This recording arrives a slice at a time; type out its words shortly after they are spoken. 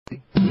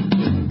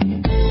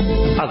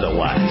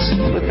Otherwise,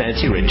 with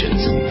Nancy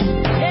Richards.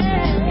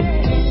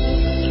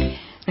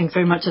 Thanks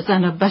very much,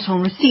 Asana.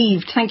 Baton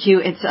received. Thank you.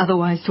 It's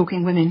Otherwise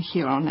Talking Women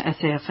here on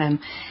SAFM.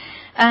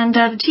 And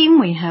the team,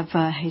 we have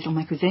Hazel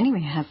Makwazeni,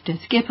 we have Des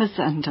Gippers,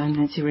 and I'm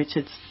Nancy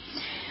Richards.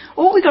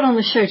 What we got on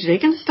the show today,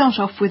 going to start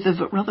off with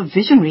a rather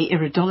visionary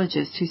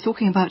iridologist who's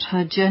talking about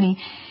her journey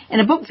in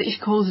a book that she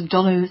calls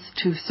Dollars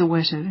to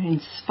Soweto.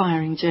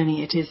 Inspiring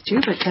journey it is too,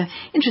 but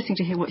interesting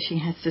to hear what she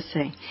has to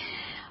say.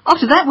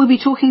 After that, we'll be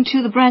talking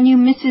to the brand new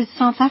Mrs.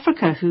 South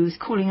Africa, who's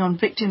calling on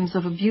victims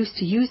of abuse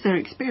to use their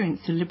experience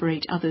to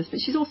liberate others.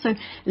 But she's also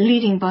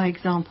leading by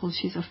example.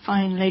 She's a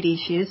fine lady,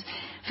 she is.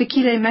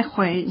 Fikile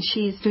Mekwe, and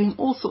she's doing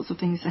all sorts of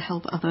things to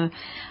help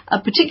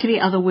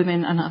particularly other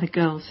women and other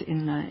girls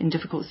in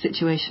difficult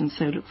situations.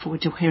 So look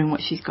forward to hearing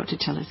what she's got to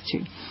tell us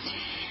too.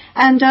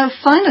 And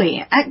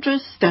finally,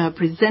 actress,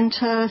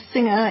 presenter,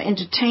 singer,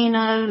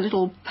 entertainer,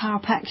 little power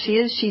pack she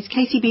is. She's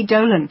KCB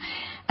Dolan.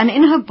 And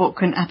in her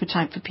book, An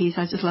Appetite for Peace,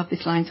 I just love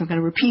this line, so I'm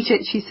going to repeat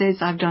it. She says,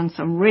 I've done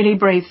some really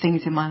brave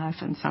things in my life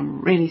and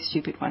some really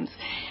stupid ones.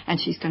 And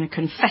she's going to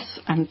confess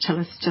and tell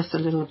us just a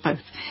little of both.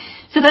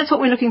 So that's what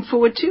we're looking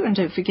forward to. And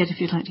don't forget,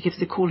 if you'd like to give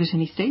us a call at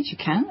any stage, you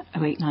can.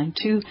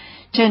 0892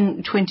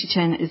 10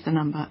 2010 is the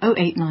number.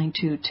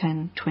 0892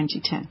 10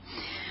 2010.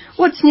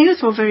 What's news?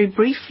 Well, very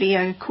briefly,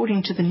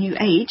 according to the New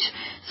Age,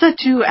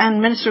 Satu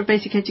and Minister of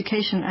Basic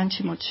Education,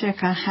 Anchi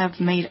Motshekga, have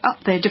made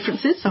up their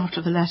differences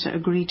after the latter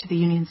agreed to the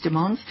union's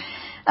demands,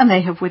 and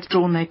they have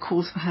withdrawn their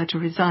calls for her to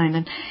resign.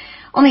 And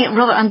on the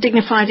rather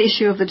undignified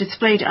issue of the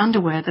displayed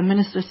underwear, the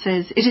minister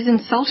says it is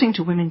insulting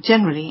to women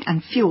generally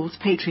and fuels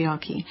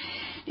patriarchy.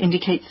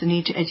 Indicates the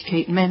need to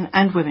educate men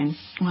and women.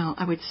 Well,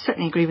 I would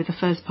certainly agree with the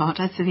first part.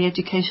 As for the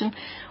education,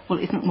 well,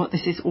 isn't what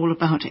this is all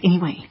about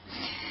anyway.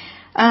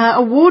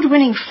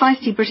 Award-winning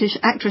feisty British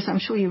actress, I'm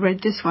sure you read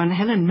this one,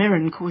 Helen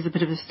Mirren, caused a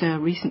bit of a stir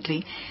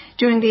recently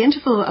during the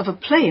interval of a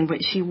play in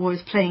which she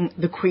was playing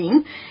the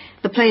Queen.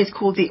 The play is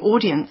called The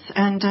Audience,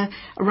 and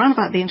around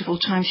about the interval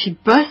time she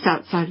burst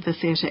outside of the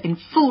theatre in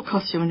full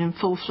costume and in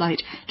full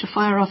flight to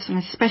fire off some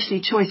especially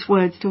choice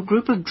words to a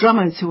group of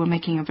drummers who were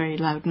making a very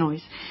loud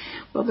noise.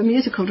 Well, the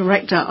musical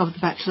director of the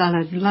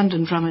Batlala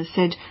London Drummers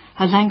said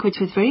her language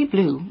was very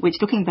blue, which,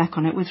 looking back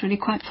on it, was really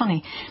quite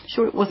funny. I'm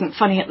sure it wasn't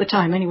funny at the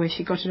time. Anyway,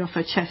 she got it off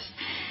her chest.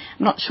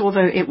 I'm not sure,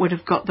 though, it would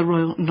have got the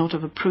royal nod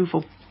of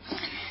approval.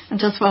 And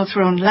just whilst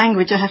we're on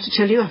language, I have to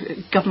tell you,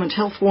 a government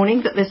health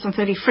warning that there's some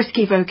fairly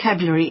frisky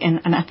vocabulary in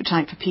An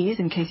Appetite for Peas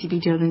in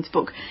KCB Dolan's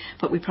book,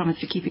 but we promise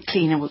to keep it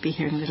clean, and we'll be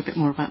hearing a little bit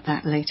more about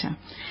that later.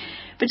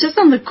 But just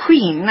on the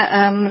Queen,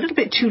 a little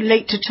bit too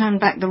late to turn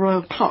back the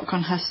royal clock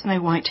on her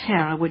snow-white hair,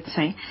 I would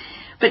say.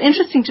 But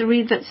interesting to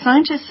read that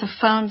scientists have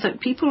found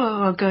that people who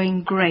are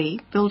going grey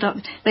build up.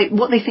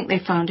 What they think they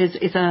found is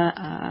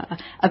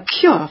a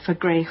cure for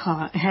grey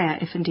hair,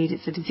 if indeed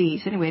it's a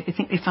disease. Anyway, they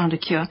think they found a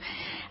cure.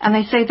 And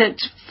they say that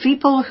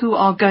people who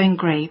are going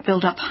grey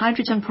build up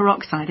hydrogen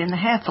peroxide in the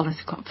hair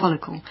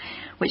follicle,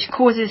 which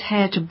causes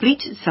hair to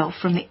bleach itself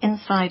from the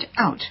inside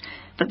out.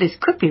 But this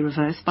could be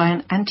reversed by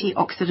an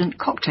antioxidant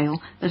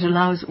cocktail that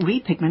allows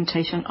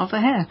repigmentation of the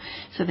hair.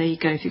 So there you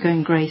go, if you're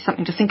going grey,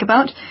 something to think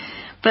about.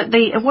 But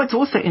what's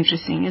also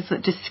interesting is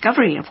that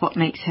discovery of what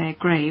makes hair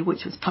grey,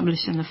 which was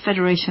published in the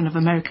Federation of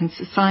American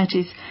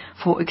Societies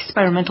for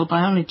Experimental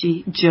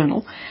Biology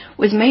journal,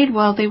 was made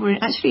while they were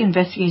actually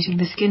investigating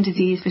the skin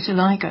disease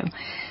vitiligo.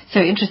 So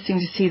interesting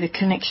to see the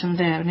connection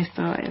there. And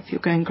if you're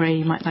going grey,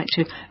 you might like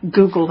to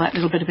Google that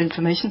little bit of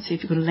information, see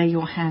if you can lay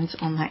your hands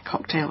on that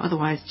cocktail.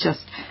 Otherwise,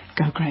 just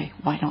go grey.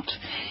 Why not?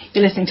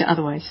 You're listening to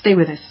Otherwise. Stay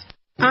with us.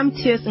 I'm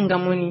Tears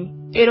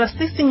Ngamuni. It was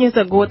 16 years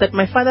ago that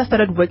my father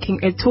started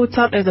working at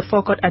Total as a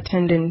forecourt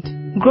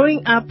attendant.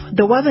 Growing up,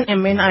 there wasn't a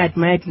man I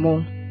admired more.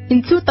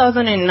 In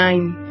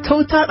 2009,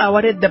 Total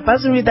awarded the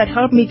bursary that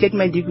helped me get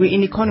my degree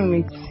in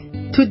economics.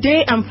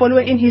 Today, I'm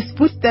following in his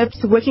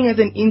footsteps, working as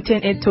an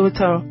intern at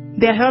Total.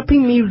 They are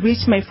helping me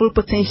reach my full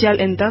potential,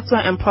 and that's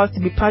why I'm proud to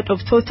be part of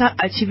Total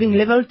achieving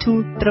level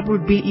 2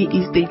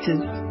 BBBEE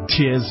status.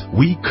 Tears,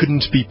 we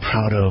couldn't be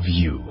prouder of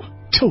you.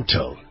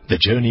 Total. The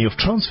journey of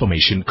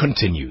transformation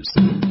continues.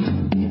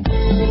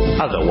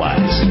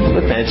 Otherwise,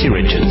 with Nancy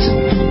Richards.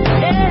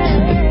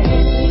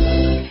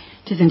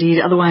 It is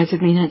indeed Otherwise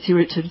with me, Nancy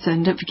Richards.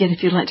 And don't forget,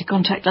 if you'd like to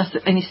contact us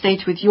at any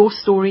stage with your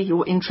story,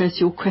 your interests,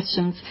 your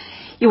questions,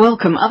 you're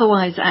welcome.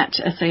 Otherwise at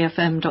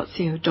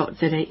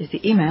safm.co.za is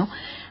the email.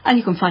 And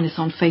you can find us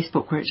on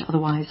Facebook, where it's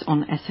Otherwise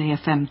on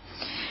SAFM.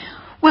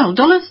 Well,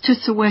 Dollars to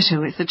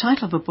Soweto is the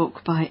title of a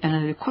book by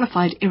a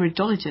qualified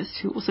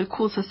iridologist who also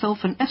calls herself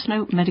an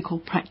ethno-medical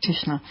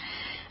practitioner.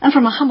 And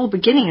from a humble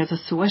beginning as a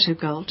Soweto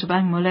girl,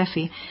 Tabang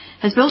Molefe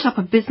has built up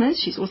a business.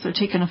 She's also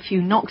taken a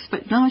few knocks,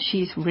 but now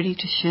she's ready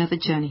to share the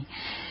journey.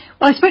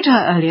 Well, I spoke to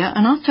her earlier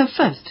and asked her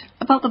first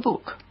about the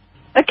book.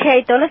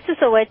 Okay, Dollars to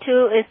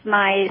Soweto is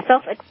my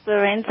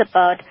self-experience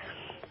about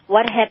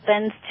what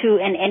happens to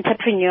an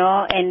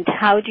entrepreneur and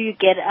how do you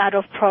get out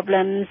of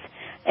problems.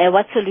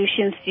 What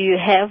solutions do you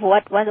have?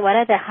 What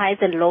are the highs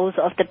and lows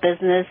of the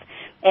business?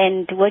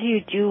 And what do you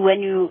do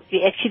when you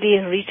actually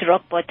reach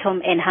rock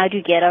bottom, and how do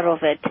you get out of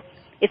it?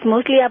 It's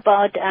mostly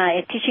about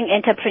teaching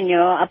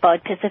entrepreneur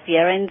about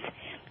perseverance,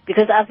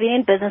 because I've been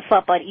in business for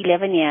about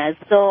 11 years.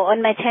 So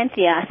on my 10th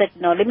year, I said,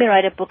 no, let me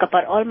write a book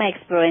about all my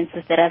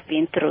experiences that I've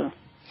been through.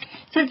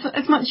 So it's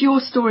as much your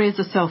story as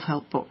a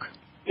self-help book?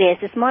 Yes,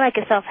 it's more like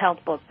a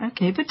self-help book.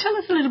 Okay, but tell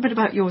us a little bit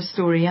about your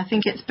story. I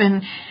think it's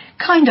been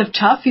kind of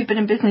tough. You've been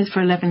in business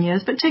for 11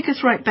 years, but take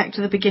us right back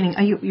to the beginning.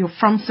 You're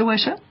from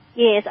Soweto?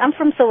 Yes, I'm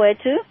from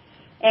Soweto.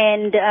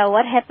 And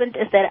what happened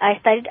is that I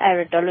studied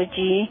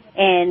iridology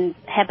and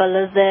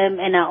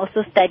herbalism, and I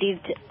also studied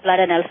blood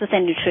analysis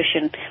and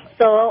nutrition.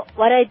 So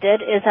what I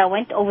did is I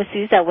went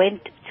overseas. I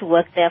went to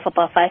work there for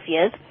about 5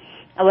 years.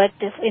 I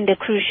worked in the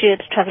cruise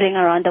ships, traveling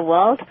around the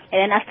world. And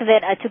then after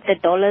that, I took the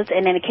dollars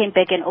and then I came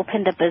back and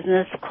opened a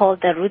business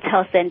called the Roots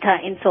Health Center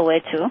in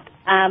Soweto.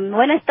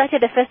 When I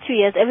started the first 2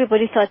 years,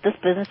 everybody thought this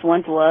business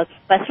won't work.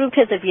 But through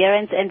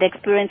perseverance and the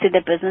experience in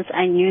the business,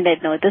 I knew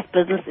that, no, this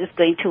business is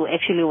going to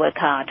actually work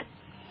hard.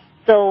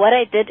 So what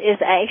I did is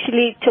I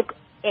actually took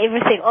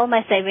everything, all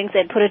my savings,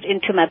 and put it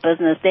into my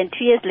business. Then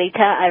 2 years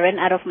later, I ran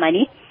out of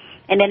money.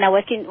 And then I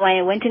went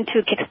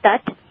into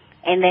Kickstart.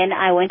 And then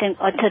I went and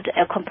entered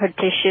a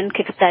competition,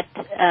 Kickstart.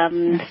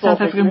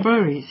 South African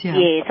breweries, yeah.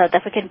 Yeah, South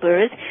African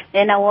breweries.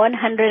 Then I won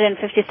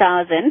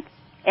 150,000.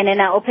 And then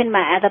I opened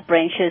my other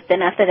branches.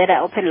 Then after that,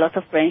 I opened lots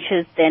of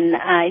branches. Then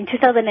in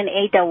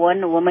 2008, I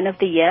won Woman of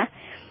the Year.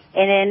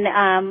 And then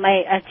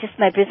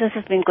my business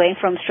has been going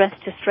from strength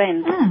to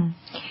strength.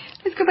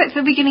 Let's go back to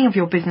the beginning of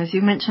your business.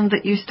 You mentioned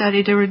that you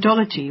studied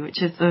iridology,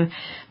 which is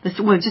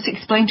well, just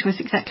explain to us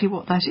exactly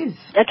what that is.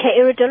 Okay,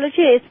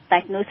 iridology is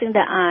diagnosing the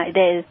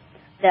iris.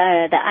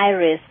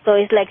 So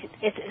it's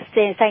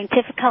a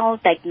scientific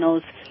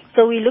diagnosis.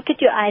 So we look at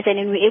your eyes and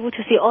then we're able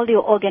to see all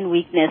your organ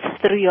weakness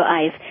through your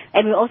eyes.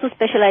 And we also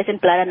specialize in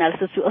blood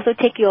analysis. We also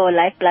take your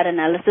live blood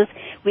analysis.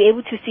 We're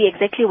able to see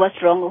exactly what's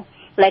wrong,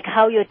 like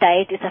how your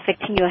diet is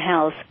affecting your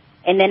health.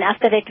 And then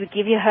after that, we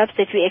give you herbs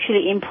that we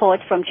actually import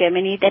from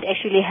Germany that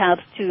actually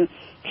helps to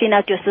clean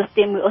out your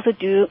system. We also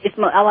do,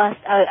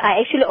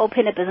 I actually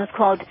opened a business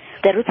called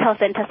the Roots Health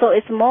Center. So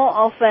it's more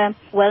of a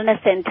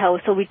wellness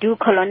center. So we do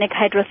colonic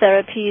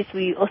hydrotherapies.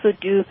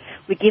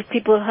 We give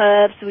people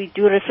herbs. We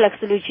do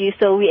reflexology.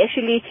 So we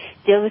actually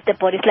deal with the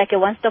body. It's like a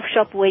one-stop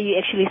shop where you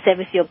actually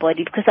service your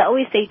body. Because I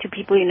always say to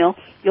people,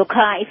 your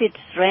car, if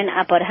it's ran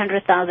about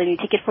 100,000, you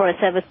take it for a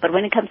service. But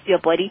when it comes to your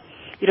body,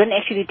 you don't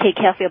actually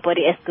take care of your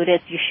body as good as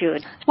you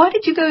should. Why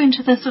did you go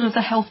into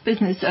the health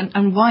business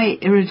and why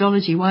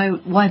iridology?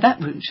 Why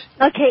that route?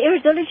 Okay,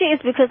 iridology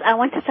is because I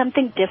wanted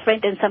something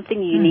different and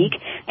something unique.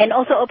 And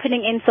also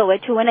opening in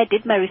Soweto, when I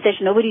did my research,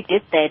 nobody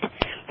did that.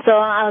 So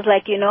I was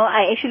like,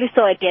 I actually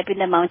saw a gap in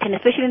the mountain,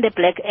 especially in the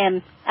black.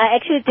 I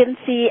actually didn't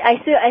see. I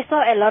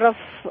saw a lot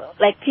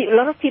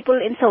of people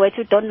in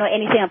Soweto don't know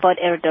anything about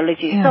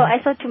iridology. Yeah. So I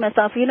thought to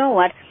myself, you know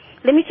what?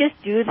 Let me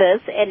just do this,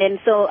 and then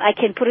so I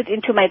can put it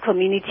into my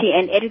community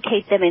and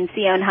educate them and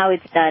see on how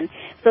it's done.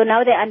 So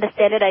now they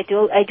understand it. I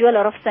do a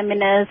lot of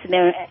seminars and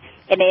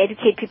I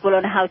educate people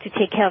on how to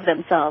take care of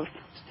themselves.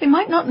 They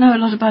might not know a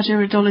lot about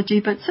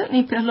iridology, but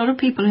certainly a lot of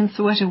people in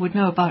Soweto would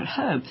know about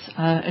herbs,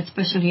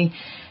 especially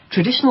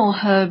traditional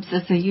herbs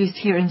as they're used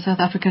here in South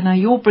Africa. Now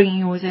you're bringing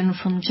yours in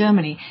from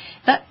Germany.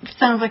 That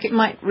sounds like it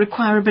might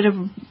require a bit of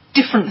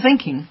different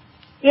thinking.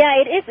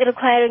 Yeah, it is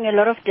requiring a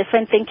lot of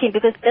different thinking,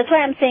 because that's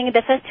why I'm saying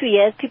the first 2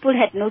 years people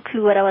had no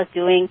clue what I was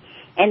doing,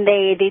 and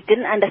they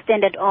didn't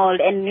understand at all.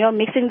 And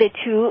mixing the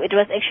two, it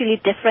was actually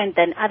different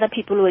than other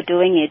people who were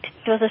doing it.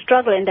 It was a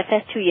struggle in the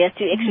first 2 years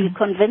to actually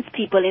convince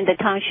people in the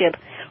township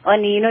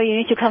on, you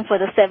need to come for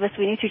the service.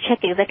 We need to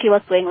check exactly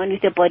what's going on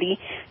with your body.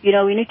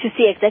 We need to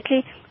see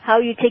exactly how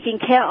you're taking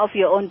care of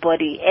your own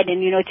body, and then,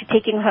 to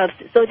taking herbs.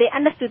 So they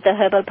understood the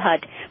herbal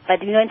part.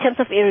 But, in terms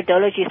of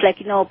iridology, it's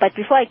like, but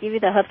before I give you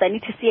the herbs, I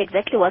need to see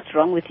exactly what's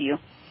wrong with you.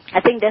 I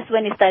think that's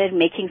when it started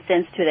making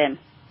sense to them.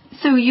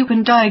 So you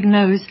can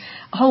diagnose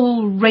a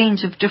whole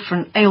range of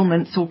different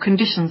ailments or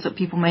conditions that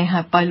people may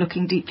have by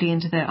looking deeply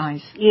into their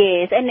eyes.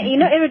 Yes, and,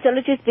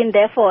 iridology has been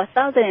there for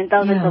thousands and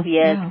thousands of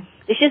years. Yeah.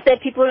 It's just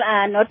that people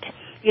are not,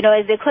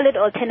 as they call it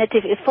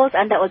alternative, it falls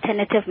under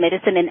alternative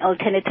medicine and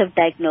alternative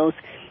diagnosis.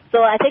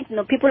 So I think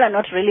people are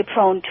not really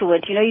prone to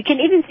it. You can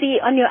even see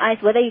on your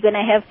eyes whether you're going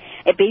to have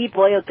a baby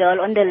boy or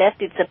girl. On the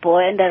left it's a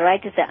boy, on the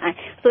right is an eye.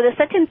 So there's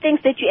certain things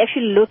that you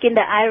actually look in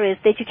the iris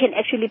that you can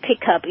actually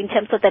pick up in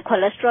terms of the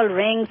cholesterol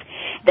rings,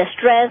 the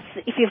stress,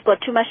 if you've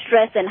got too much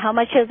stress and how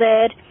much is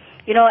it.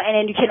 And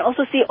then you can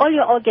also see all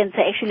your organs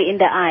are actually in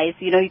the eyes.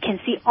 You can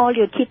see all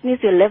your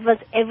kidneys, your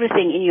livers,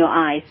 everything in your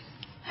eyes.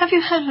 Have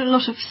you had a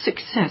lot of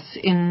success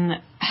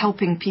in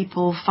helping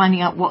people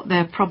finding out what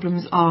their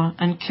problems are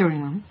and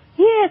curing them?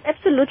 Yes,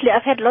 absolutely.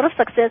 I've had a lot of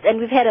success, and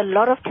we've had a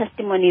lot of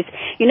testimonies.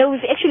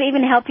 We've actually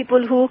even helped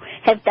people who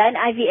have done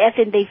IVF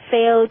and they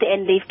failed,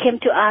 and they've come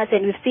to us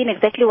and we've seen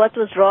exactly what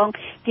was wrong,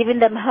 given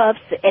them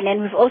herbs. And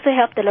then we've also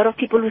helped a lot of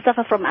people who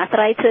suffer from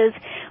arthritis,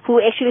 who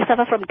actually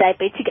suffer from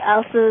diabetic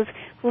ulcers,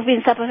 who've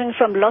been suffering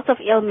from lots of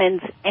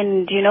ailments.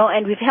 And,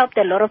 and we've helped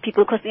a lot of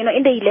people because,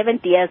 in the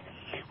 11th years,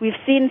 we've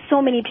seen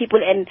so many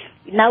people, and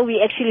now we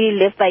actually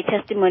live by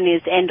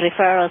testimonies and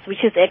referrals,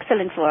 which is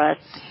excellent for us.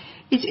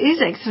 It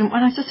is excellent.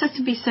 Well, I just have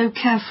to be so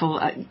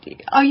careful.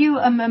 Are you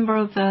a member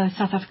of the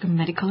South African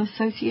Medical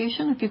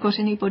Association? Have you got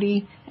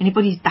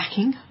anybody's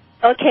backing?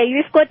 Okay,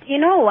 you've got, you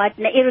know what,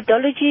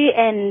 iridology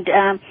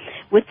and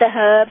with the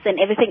herbs and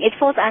everything, it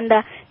falls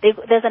under,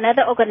 there's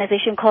another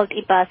organization called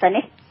IPASA,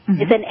 ne?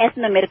 Mm-hmm. It's an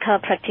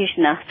ethnomedical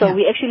practitioner. So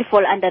we actually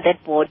fall under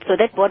that board. So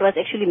that board was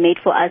actually made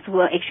for us who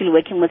are actually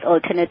working with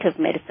alternative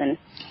medicine.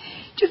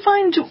 Do you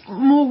find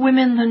more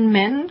women than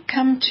men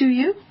come to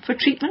you for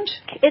treatment?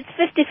 It's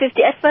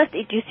 50-50. At first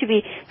it used to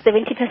be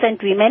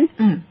 70% women.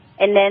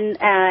 And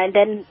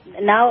then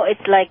now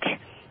it's like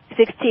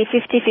 50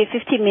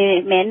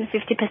 men,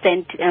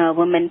 50%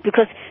 women,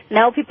 because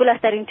now people are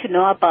starting to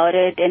know about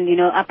it and, you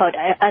know, about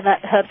other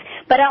herbs.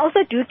 But I also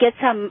do get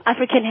some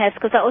African herbs,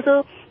 because I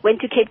also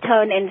went to Cape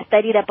Town and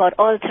studied about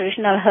all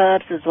traditional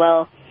herbs as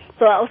well.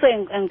 So I also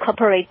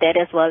incorporate that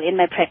as well in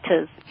my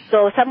practice.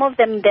 So some of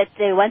them, that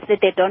the ones that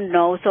they don't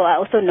know, so I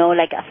also know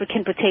like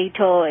African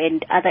potato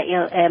and other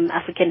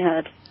African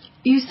herbs.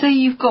 You say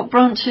you've got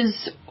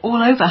branches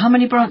all over. How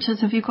many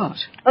branches have you got?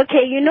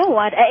 Okay, you know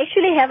what? I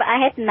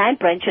had 9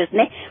 branches,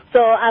 ne? So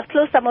I've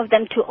closed some of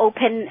them to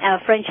open,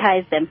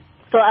 franchise them.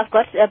 So I've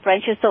got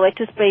branches, so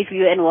to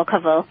Sprayview and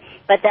Walkerville.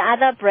 But the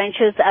other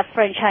branches, I've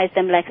franchised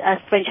them, like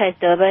I franchised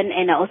Durban,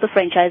 and I also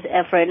franchised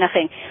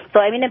Vereeniging. So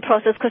I'm in the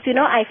process, because, you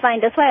know, I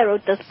find, that's why I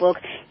wrote this book,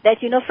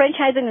 that, you know,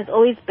 franchising is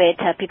always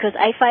better, because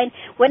I find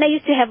when I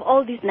used to have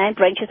all these 9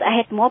 branches, I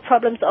had more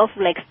problems of,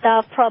 like,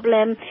 staff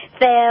problem,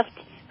 theft,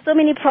 so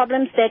many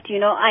problems that, you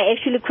know, I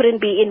actually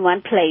couldn't be in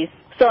one place.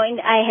 So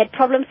I had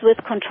problems with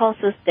control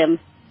system.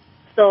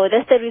 So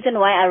that's the reason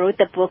why I wrote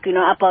the book, you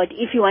know, about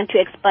if you want to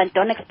expand,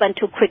 don't expand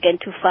too quick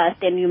and too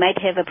fast, and you might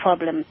have a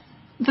problem.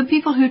 The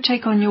people who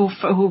take on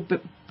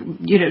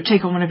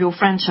take on one of your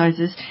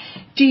franchises,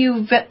 do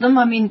you vet them?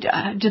 I mean,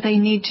 do they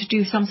need to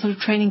do some sort of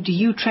training? Do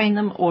you train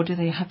them, or do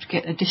they have to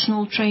get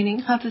additional training?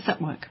 How does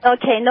that work?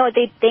 Okay, no,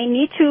 they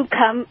need to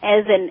come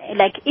as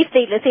if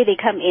let's say they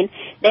come in,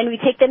 then we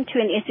take them to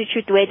an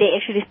institute where they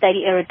actually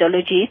study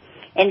iridology,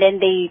 and then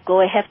they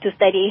have to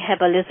study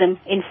herbalism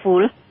in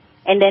full.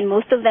 And then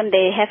most of them,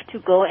 they have to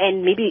go,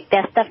 and maybe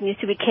their staff needs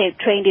to be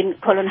trained in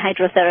colon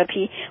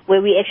hydrotherapy,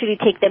 where we actually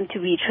take them to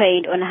be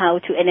trained on how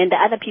to, and then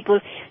the other people,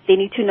 they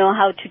need to know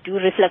how to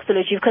do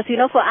reflexology, because, you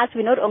know, for us,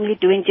 we're not only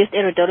doing just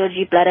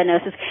iridology, blood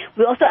analysis,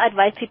 we also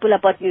advise people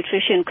about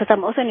nutrition, because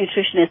I'm also a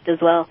nutritionist as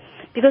well.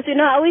 Because, you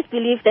know, I always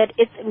believe that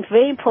it's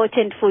very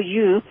important for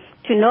you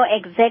to know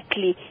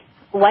exactly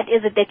what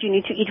is it that you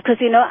need to eat,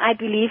 because, you know, I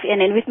believe,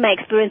 and with my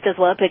experience as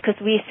well, because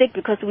we're sick,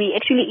 because we're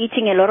actually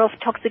eating a lot of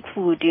toxic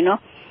food, you know.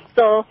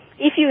 So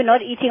if you're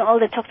not eating all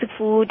the toxic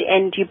food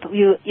and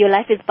your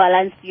life is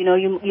balanced, you know,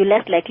 you're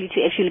less likely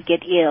to actually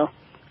get ill.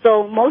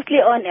 So mostly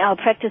on our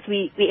practice,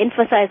 we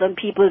emphasize on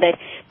people that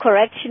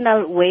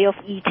correctional way of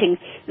eating.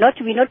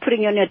 We're not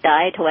putting you on your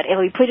diet or whatever.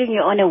 We're putting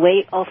you on a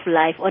way of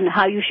life, on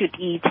how you should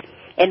eat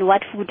and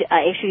what food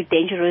are actually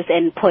dangerous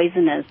and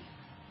poisonous.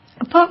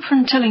 Apart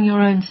from telling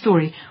your own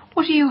story,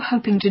 what are you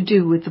hoping to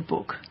do with the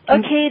book?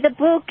 Okay, the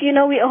book, you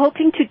know, we are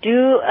hoping to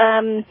do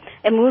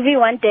a movie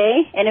one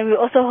day, and then we're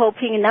also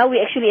hoping, now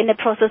we're actually in the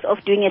process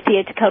of doing a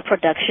theatrical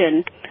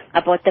production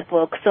about the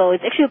book. So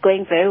it's actually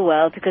going very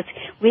well, because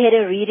we had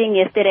a reading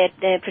yesterday at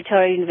the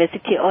Pretoria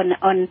University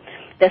on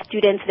the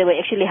students. They were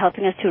actually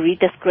helping us to read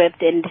the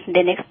script, and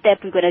the next step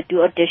we're going to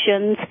do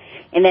auditions,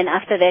 and then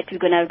after that we're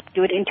going to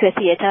do it into a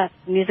theater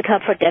musical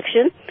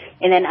production,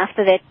 and then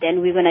after that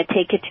then we're going to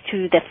take it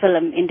to the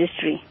film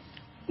industry.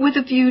 With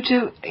a view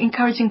to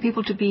encouraging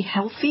people to be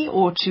healthy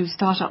or to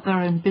start up their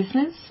own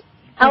business?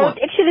 I would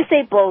actually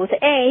say both.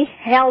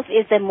 Health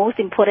is the most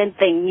important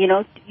thing. You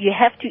know, you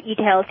have to eat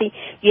healthy.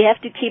 You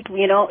have to keep,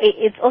 you know,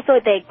 it's also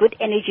the good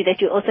energy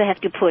that you also have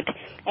to put.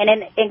 And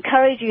then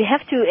encourage, you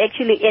have to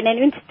actually, and then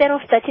instead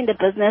of starting the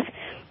business,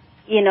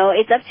 you know,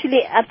 it's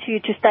actually up to you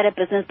to start a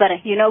business.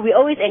 But, you know, we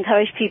always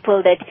encourage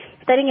people that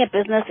starting a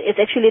business is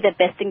actually the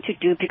best thing to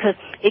do, because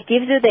it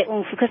gives you the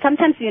oomph. Because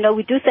sometimes, you know,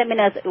 we do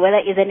seminars,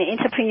 whether it's an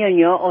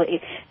entrepreneur or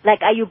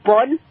like, are you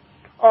born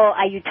or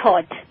are you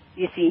taught?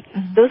 You see,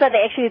 those are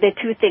actually the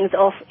two things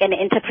of an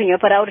entrepreneur.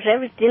 But I would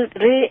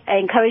really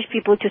encourage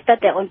people to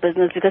start their own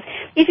business, because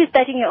if you're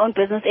starting your own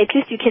business, at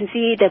least you can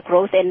see the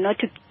growth and not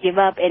to give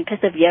up, and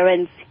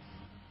perseverance.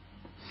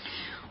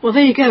 Well,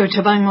 there you go,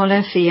 Thabang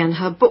Molefe, and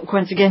her book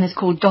once again is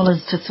called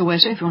Dollars to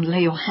Soweto, if you want to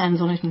lay your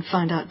hands on it and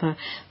find out the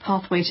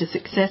pathway to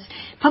success.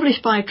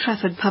 Published by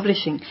Trafford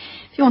Publishing.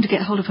 If you want to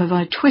get hold of her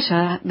via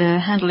Twitter, the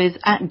handle is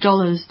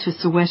 @Dollars to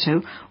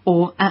Soweto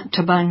or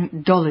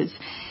 @Thabang_Dollars.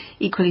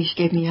 Equally, she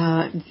gave me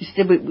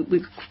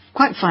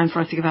quite fine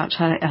for us to give out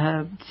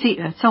her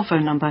cell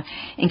phone number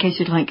in case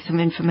you'd like some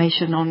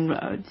information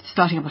on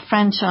starting up a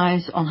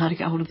franchise, on how to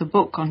get hold of the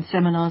book, on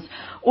seminars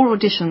or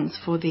auditions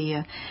for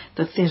the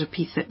theatre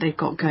piece that they've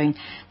got going.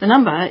 The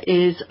number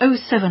is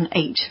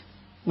 078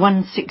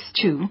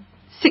 162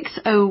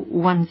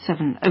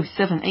 6017,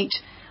 078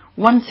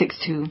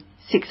 162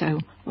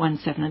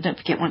 6017. And don't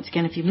forget, once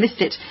again, if you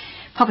missed it,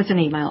 pop us an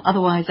email,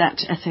 otherwise at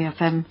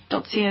safm.co.za.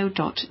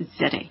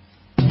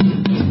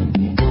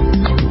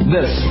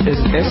 This is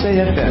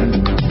SAFM.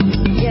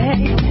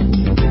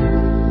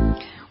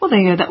 Well, there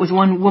you go. That was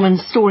one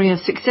woman's story of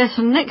success.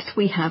 And next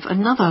we have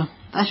another,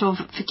 that of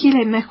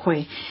Fikile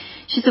Mekwe.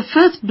 She's the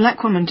first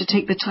black woman to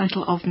take the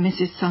title of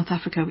Mrs. South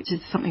Africa, which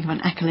is something of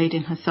an accolade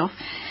in herself.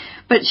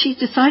 But she's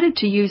decided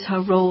to use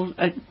her role.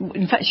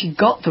 In fact, she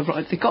got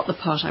the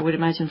part, I would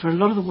imagine, for a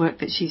lot of the work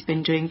that she's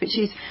been doing. But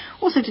she's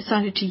also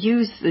decided to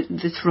use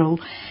this role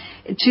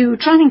to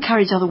try and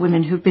encourage other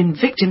women who've been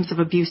victims of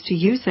abuse to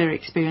use their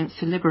experience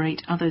to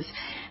liberate others.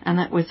 And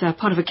that was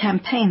part of a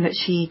campaign that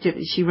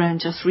she ran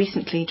just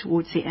recently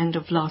towards the end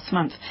of last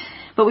month.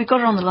 But we've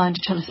got her on the line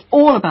to tell us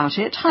all about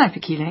it. Hi,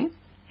 Fikile.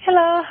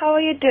 Hello, how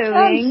are you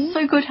doing?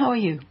 So good. How are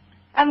you?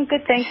 I'm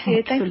good, thank you.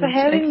 Excellent, Thanks for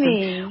having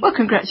excellent. me. Well,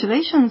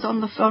 congratulations on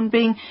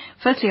being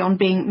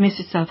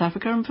Mrs. South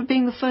Africa and for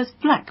being the first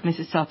black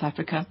Mrs. South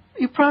Africa. Are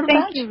you proud of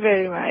that? Thank you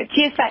very much.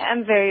 Yes, I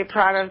am very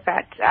proud of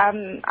that.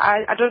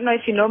 I don't know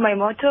if you know my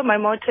motto. My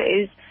motto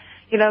is,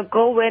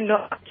 go where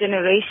no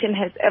generation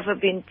has ever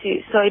been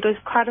to. So it was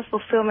quite a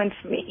fulfillment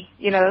for me.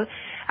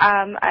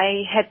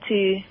 I had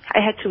to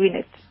win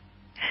it.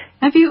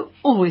 Have you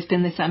always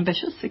been this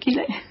ambitious,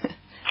 Fikile?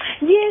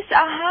 Yes,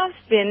 I have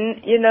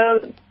been.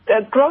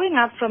 Growing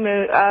up from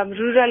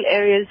rural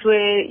areas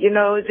where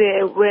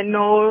there were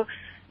no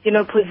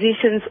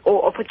positions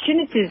or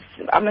opportunities,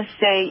 I must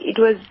say it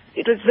was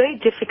very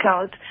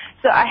difficult.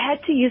 So I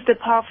had to use the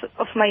power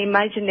of my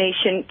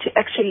imagination to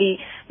actually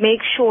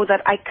make sure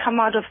that I come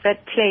out of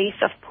that place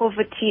of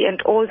poverty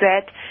and all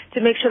that,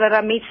 to make sure that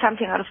I made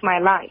something out of my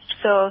life.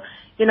 So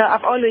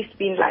I've always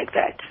been like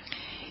that.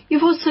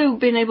 You've also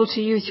been able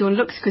to use your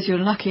looks because you're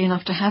lucky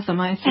enough to have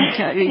them. I think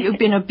you've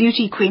been a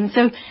beauty queen,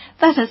 so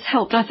that has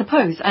helped, I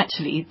suppose.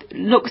 Actually,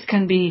 looks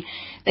can be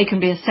a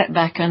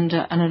setback and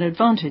an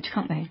advantage,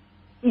 can't they?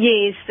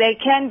 Yes, they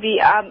can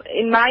be.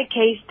 In my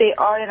case, they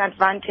are an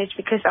advantage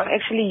because I'm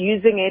actually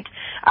using it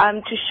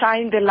to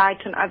shine the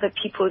light on other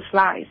people's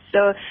lives.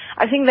 So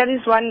I think that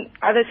is one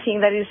other thing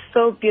that is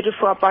so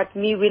beautiful about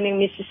me winning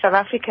Mrs. South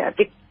Africa.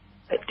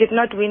 I did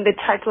not win the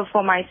title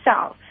for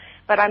myself,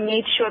 but I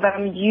made sure that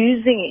I'm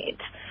using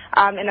it,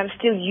 and I'm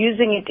still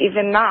using it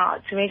even now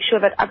to make sure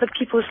that other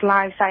people's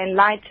lives are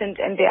enlightened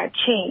and they are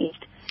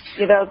changed,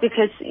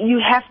 because you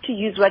have to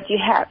use what you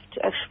have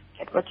to actually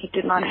get what you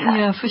do not have.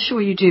 Yeah, for sure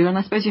you do, and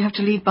I suppose you have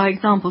to lead by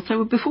example.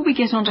 So before we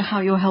get on to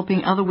how you're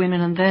helping other women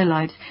and their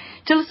lives,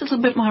 tell us a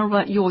little bit more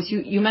about yours.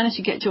 You managed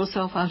to get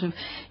yourself out of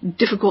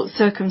difficult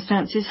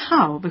circumstances.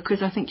 How?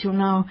 Because I think you're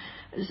now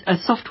a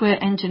software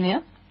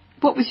engineer.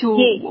 What was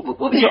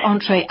your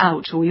entree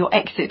out or your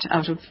exit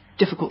out of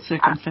difficult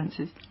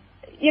circumstances?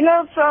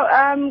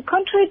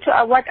 Contrary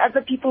to what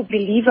other people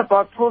believe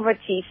about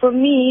poverty, for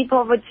me,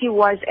 poverty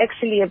was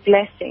actually a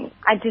blessing.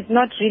 I did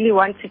not really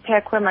want to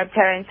peg where my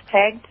parents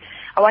pegged.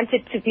 I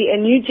wanted to be a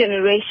new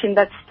generation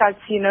that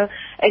starts,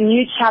 a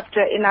new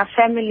chapter in our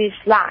family's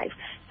life.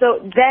 So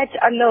that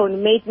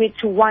alone made me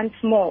to want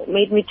more,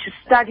 made me to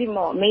study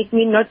more, made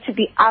me not to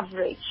be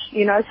average, So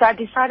I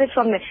decided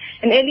from an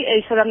early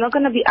age that I'm not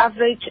going to be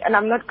average and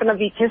I'm not going to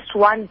be just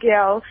one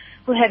girl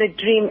who had a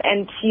dream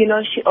and, she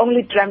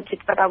only dreamt it,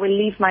 but I will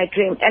live my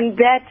dream. And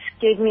that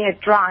gave me a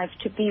drive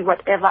to be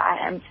whatever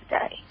I am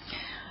today.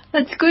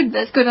 That's good.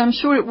 That's good. I'm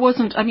sure it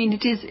wasn't. I mean,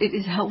 it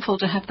is helpful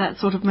to have that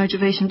sort of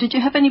motivation. Did you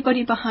have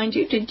anybody behind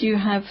you?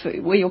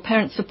 Were your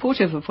parents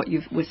supportive of what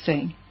you were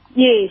saying?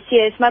 Yes.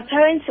 My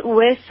parents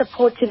were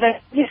supportive.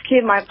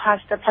 Obviously, my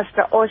pastor,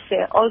 Pastor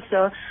Ose,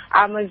 also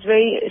was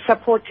very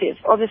supportive.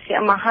 Obviously,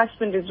 and my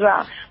husband as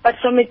well. But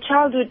from my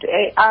childhood,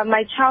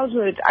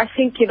 I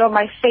think,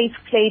 my faith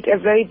played a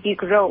very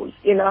big role,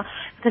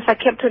 because I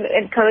kept on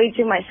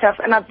encouraging myself,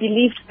 and I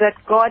believed that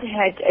God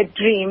had a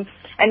dream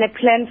and a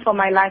plan for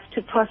my life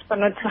to prosper,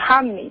 not to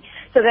harm me.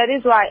 So that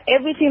is why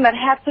everything that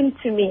happened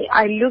to me,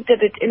 I looked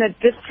at it in a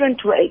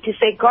different way, to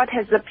say God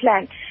has a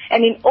plan.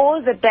 And in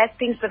all the bad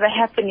things that are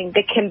happening,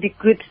 there can be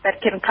good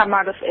that can come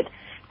out of it.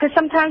 Because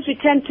sometimes we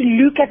tend to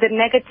look at the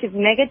negative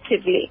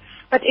negatively.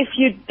 But if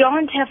you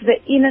don't have the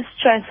inner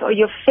strength or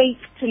your faith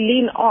to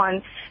lean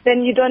on,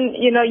 then you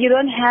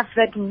don't have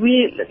that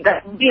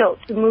will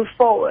to move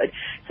forward.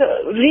 So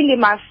really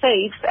my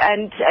faith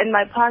and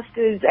my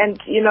pastors and,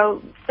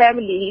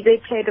 family, they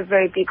played a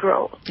very big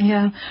role.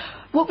 Yeah.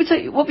 What was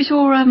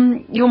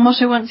your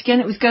motto once again?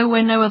 It was go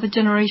where no other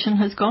generation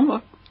has gone?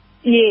 Or?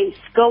 Yes,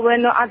 go where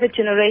no other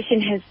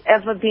generation has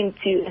ever been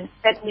to and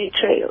set new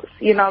trails,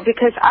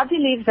 because I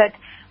believe that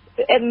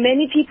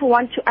many people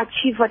want to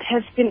achieve what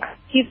has been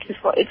achieved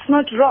before. It's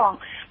not wrong,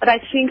 but I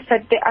think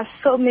that there are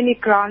so many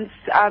grounds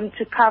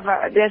to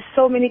cover. There are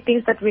so many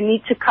things that we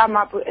need to come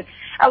up with.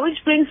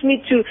 Which brings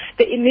me to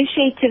the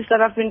initiatives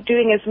that I've been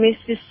doing as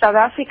Mrs. South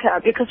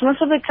Africa, because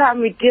most of the time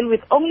we deal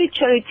with only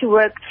charity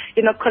work,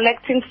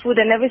 collecting food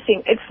and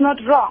everything. It's not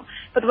wrong.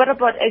 But what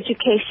about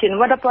education?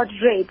 What about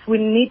rape? We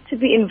need to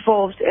be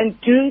involved and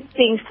do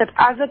things that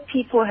other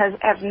people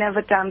have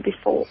never done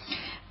before.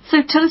 So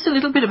tell us a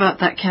little bit about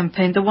that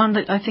campaign, the one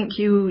that I think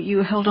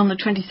you held on the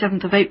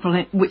 27th of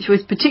April, which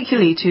was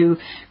particularly to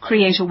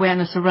create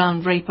awareness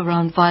around rape,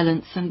 around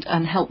violence,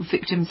 and help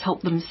victims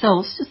help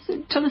themselves.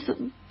 Just tell us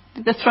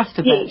the thrust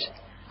of that.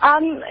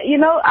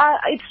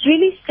 It's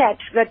really sad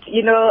that,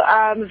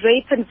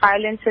 rape and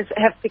violence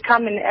have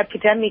become an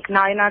epidemic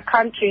now in our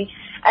country.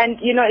 And,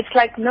 it's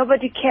like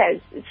nobody cares.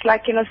 It's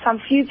like, some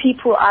few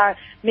people are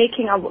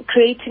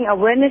creating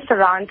awareness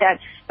around that.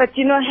 But,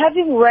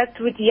 having worked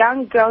with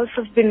young girls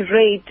who've been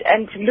raped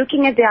and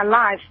looking at their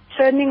lives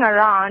turning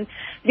around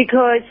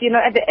because,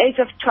 at the age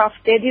of 12,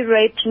 daddy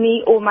raped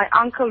me or my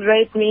uncle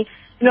raped me,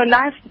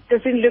 life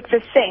doesn't look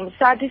the same.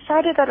 So I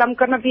decided that I'm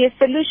going to be a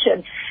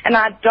solution. And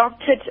I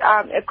adopted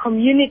a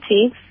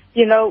community,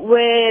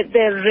 where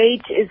the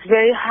rate is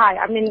very high.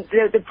 I mean,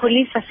 the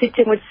police are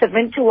sitting with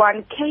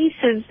 71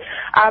 cases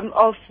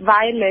of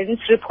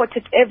violence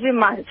reported every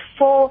month,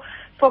 four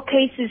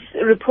cases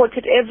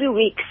reported every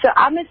week. So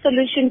I'm a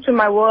solution to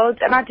my world,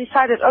 and I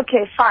decided,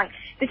 okay, fine,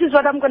 this is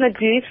what I'm going to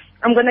do.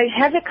 I'm going to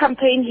have a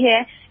campaign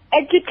here,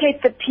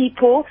 educate the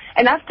people,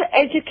 and after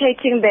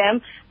educating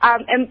them,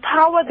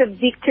 empower the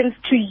victims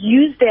to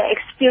use their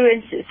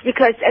experiences.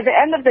 Because at the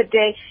end of the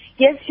day,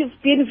 yes, you've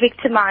been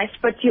victimized,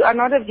 but you are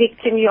not a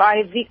victim, you are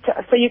a victor.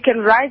 So you can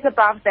rise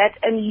above that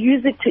and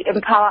use it to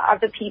empower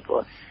other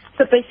people.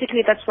 So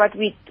basically that's what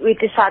we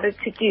decided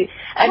to do.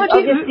 And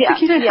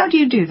how do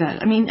you do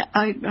that? I mean,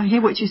 I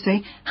hear what you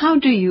say. How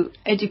do you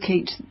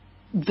educate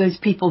those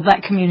people,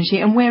 that community,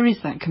 and where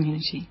is that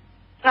community?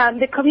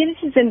 The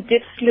community is in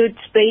Diepsloot,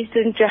 based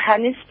in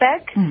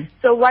Johannesburg.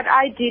 So what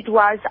I did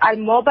was I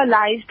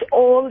mobilized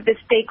all the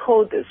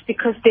stakeholders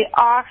because there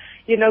are,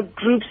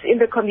 groups in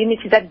the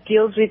community that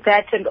deals with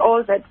that and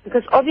all that.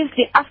 Because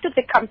obviously after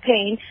the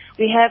campaign,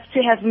 we have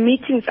to have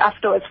meetings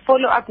afterwards,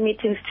 follow-up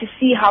meetings to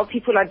see how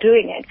people are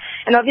doing it.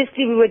 And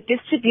obviously we were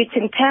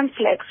distributing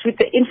pamphlets with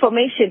the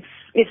information.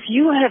 If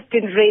you have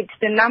been raped,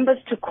 the numbers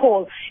to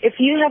call. If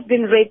you have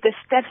been raped, the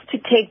steps to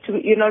take to,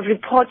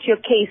 report your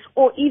case,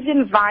 or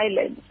even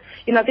violence.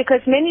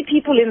 Because many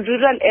people in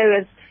rural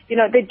areas,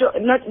 they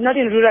don't, not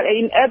in rural,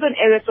 in urban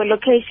areas or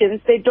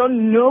locations, they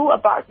don't know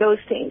about those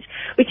things,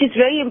 which is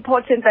very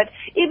important that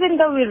even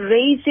though we're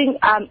raising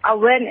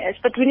awareness,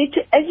 but we need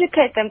to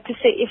educate them to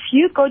say, if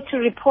you go to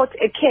report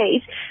a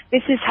case,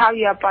 this is how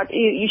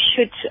you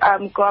should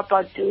go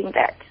about doing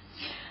that.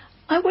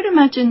 I would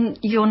imagine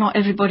you're not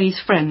everybody's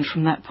friend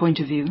from that point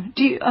of view.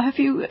 Have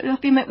you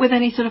met with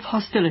any sort of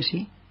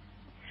hostility?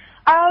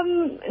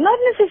 Not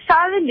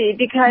necessarily,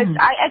 because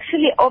I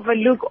actually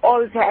overlook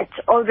all that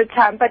all the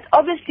time. But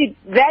obviously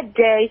that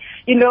day,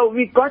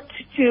 we got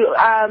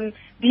to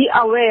be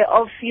aware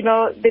of,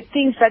 the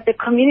things that the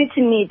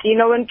community needs.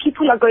 When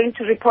people are going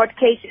to report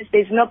cases,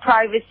 there's no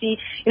privacy.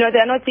 There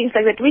are no things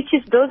like that,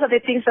 those are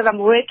the things that I'm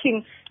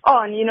working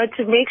on,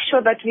 to make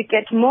sure that we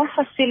get more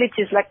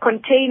facilities like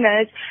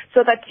containers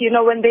so that,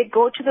 when they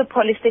go to the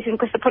police station,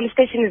 because the police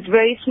station is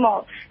very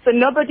small. So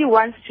nobody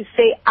wants to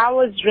say, I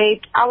was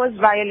raped, I was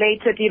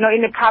violated,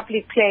 in a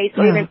public place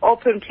or in an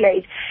open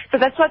place. So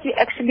that's what we're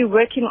actually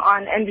working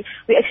on. And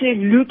we're actually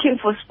looking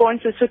for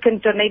sponsors who can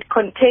donate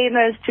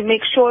containers to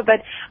make sure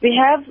that we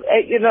have,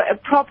 a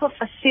proper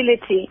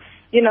facility,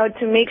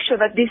 to make sure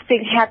that these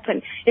things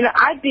happen.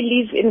 I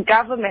believe in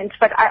government,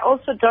 but I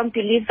also don't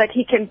believe that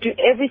he can do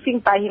everything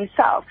by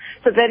himself.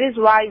 So that is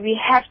why we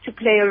have to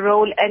play a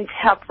role and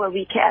help where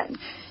we can.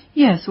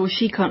 Yes, well,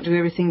 she can't do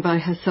everything by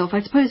herself.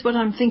 I suppose what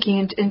I'm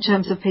thinking in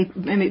terms of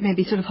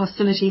maybe sort of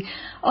hostility,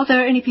 are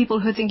there any people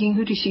who are thinking,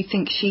 who does she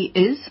think she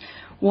is?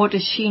 What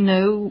does she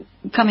know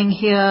coming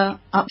here,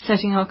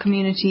 upsetting our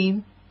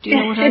community? Do you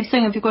know what I'm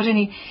saying? Have you got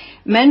any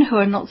men who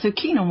are not so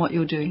keen on what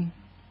you're doing?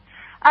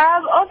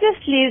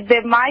 Obviously, they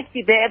might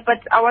be there, but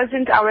I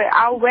wasn't aware.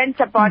 I went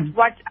about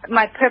what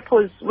my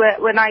purpose were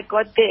when I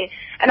got there.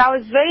 And I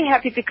was very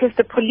happy because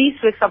the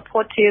police were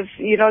supportive,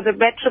 the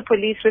Metro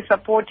police were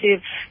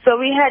supportive. So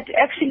we had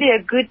actually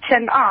a good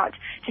turnout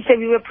to say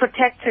we were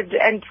protected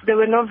and there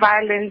were no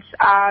violence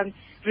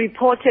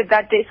reported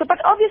that day. So, but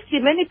obviously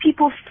many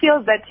people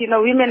feel that,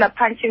 women are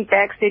punching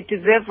bags, they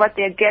deserve what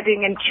they're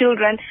getting, and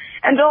children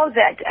and all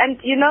that. And,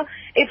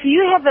 if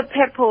you have a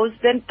purpose,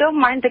 then don't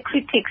mind the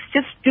critics.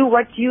 Just do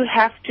what you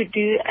have to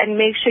do and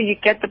make sure you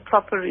get the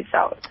proper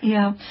result.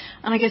 Yeah,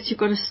 and I guess you've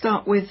got to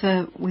start with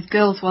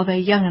girls while they're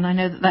young, and I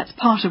know that that's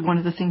part of one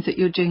of the things that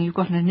you're doing. You've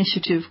got an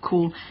initiative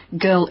called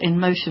Girl in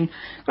Motion.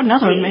 You've got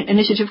another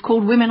initiative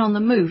called Women on the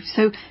Move.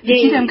 So,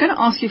 Nikita, I'm going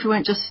to ask you if you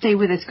won't just stay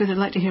with us, because I'd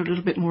like to hear a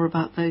little bit more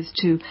about those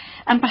two.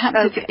 And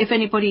perhaps if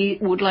anybody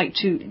would like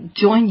to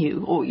join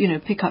you or,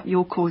 pick up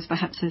your cause,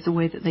 perhaps there's a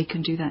way that they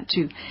can do that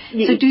too.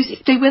 So do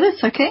stay with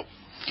us, okay?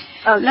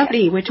 Okay.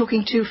 Lovely. We're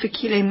talking to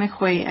Fikile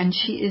Mekwe, and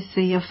she is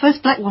the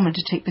first black woman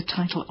to take the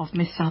title of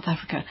Miss South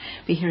Africa.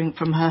 Be hearing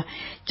from her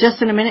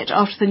just in a minute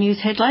after the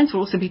news headlines.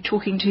 We'll also be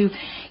talking to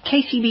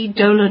KCB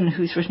Dolan,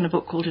 who's written a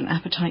book called An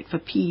Appetite for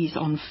Peas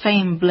on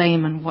fame,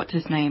 blame, and what's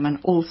his name, and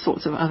all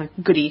sorts of other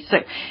goodies. So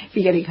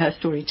be getting her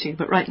story too.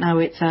 But right now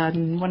it's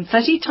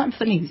 1:30, time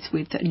for the news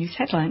with news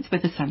headlines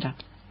with Asanda.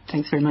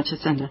 Thanks very much,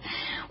 Asanda.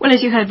 Well,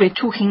 as you heard, we're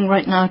talking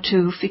right now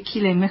to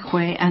Fikile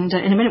Mekwe, and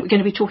in a minute we're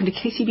going to be talking to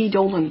KCB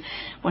Dolan,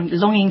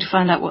 longing to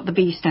find out what the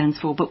B stands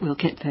for, but we'll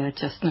get there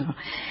just now.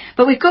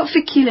 But we've got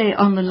Fikile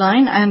on the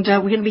line, and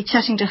we're going to be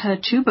chatting to her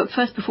too. But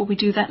first, before we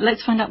do that,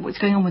 let's find out what's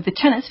going on with the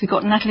tennis. We've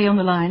got Natalie on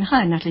the line.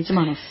 Hi, Natalie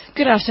Zamanis.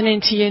 Good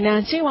afternoon to you,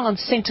 Nancy. Well, on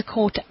centre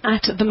court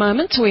at the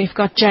moment, we've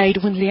got Jade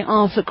Windley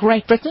of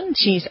Great Britain.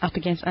 She's up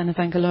against Anna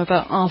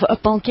Vangalova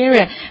of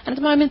Bulgaria. And at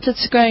the moment,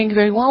 it's going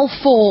very well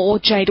for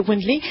Jade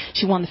Windley.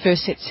 She won the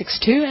first set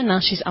 6-2, and now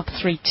she's up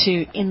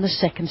 3-2 in the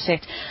second set.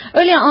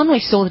 Earlier on, we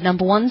saw the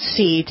number 1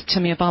 seed,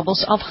 Timea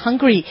Babos of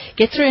Hungary,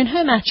 get through in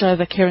her match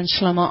over Karen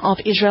Shlomo of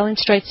Israel in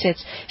straight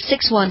sets,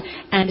 6-1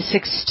 and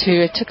 6-2.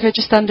 It took her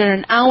just under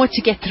an hour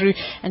to get through,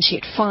 and she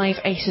had 5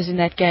 aces in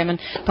that game, and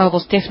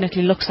Babos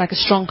definitely looks like a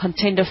strong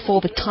contender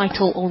for the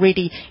title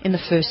already in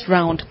the first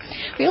round.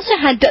 We also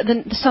had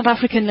the South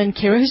African Lynn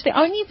Kira, who's the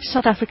only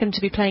South African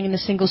to be playing in the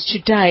singles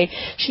today.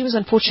 She was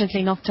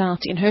unfortunately knocked out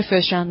in her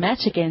first round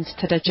match against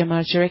Tadej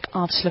Marjoric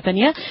of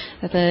Slovenia.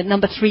 The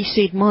number 3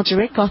 seed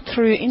Marjoric got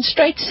through in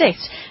straight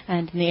sets,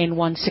 and in the end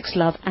won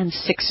 6-love and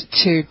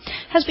 6-2.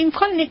 Has been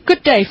quite a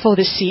good day for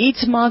the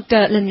seeds.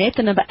 Magda Linette,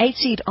 the number 8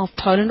 seed of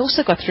Poland,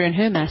 also got through in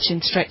her match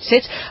in straight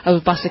sets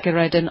over Basika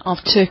Radin of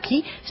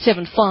Turkey,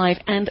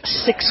 7-5 and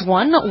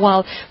 6-1,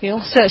 while we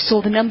also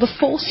saw the number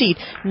 4 seed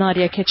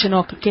Nadia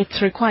Kechenok get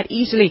through quite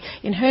easily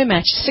in her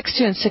match,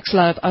 6-2 and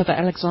 6-love over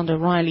Alexander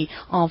Riley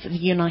of the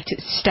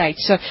United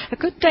States. So a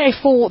good day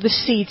for the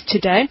seeds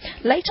today.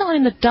 Later on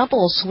in the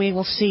doubles, we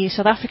will see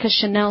South Africa's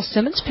Chanel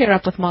Simmons pair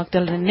up with Magda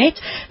Linette,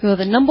 who are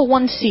the number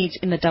 1 seeds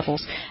in the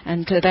doubles,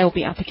 and they will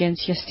be up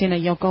against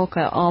Justyna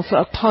Jogolka of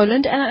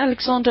Poland and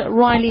Alexander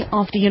Riley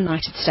of the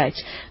United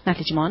States.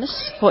 Natalie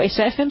Jamanis for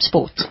SAFM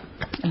Sport.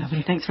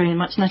 Lovely. Thanks very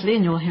much, Natalie,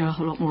 and you'll hear a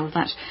whole lot more of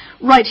that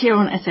right here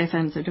on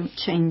SAFM, so don't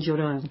change your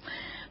dial.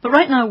 But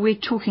right now we're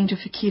talking to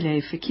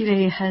Fikile.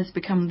 Fikile has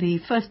become the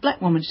first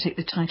black woman to take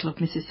the title of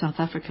Mrs. South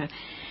Africa.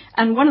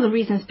 And one of the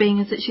reasons being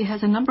is that she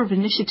has a number of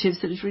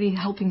initiatives that is really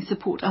helping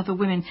support other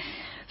women.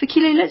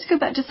 Fikile, let's go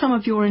back to some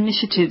of your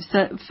initiatives.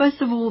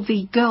 First of all,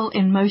 the Girl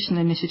in Motion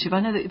initiative. I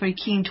know that you're very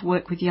keen to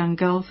work with young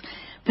girls,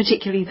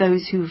 particularly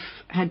those who've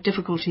had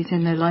difficulties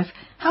in their life.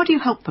 How do you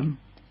help them?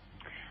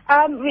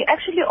 We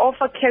actually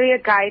offer career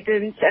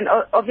guidance and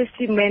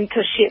obviously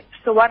mentorship.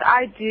 So what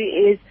I do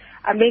is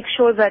I make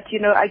sure that,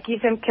 I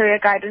give them career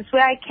guidance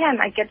where I can.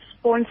 I get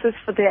sponsors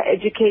for their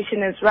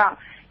education as well.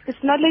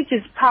 Because knowledge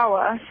is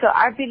power, so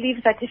I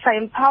believe that if I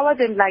empower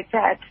them like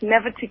that,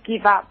 never to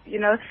give up,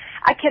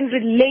 I can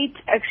relate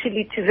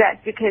actually to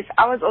that, because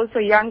I was also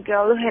a young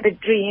girl who had a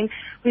dream,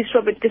 who's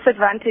from a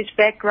disadvantaged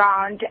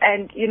background,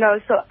 and,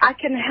 so I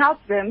can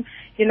help them,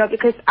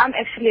 because I'm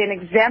actually an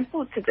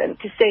example to them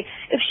to say,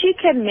 if she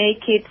can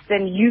make it,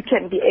 then you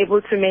can be able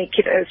to make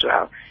it as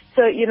well.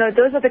 So,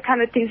 those are the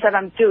kind of things that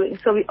I'm doing.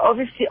 So we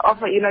obviously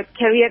offer,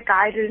 career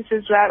guidance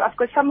as well. I've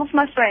got some of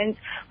my friends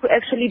who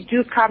actually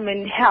do come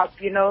and help,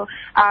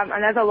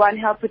 another one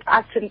help with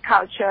arts and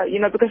culture,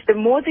 because the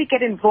more they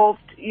get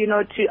involved,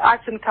 to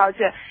arts and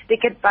culture, they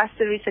get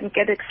bursaries and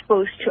get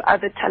exposed to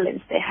other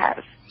talents they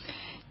have.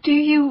 Do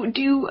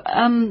you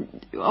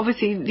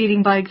obviously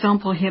leading by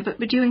example here, but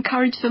do you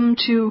encourage them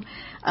to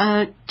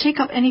take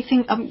up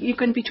anything? You're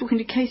going to be talking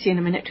to Casey in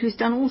a minute, who's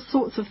done all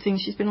sorts of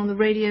things. She's been on the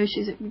radio,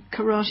 she's a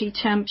karate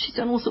champ, she's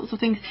done all sorts of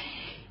things.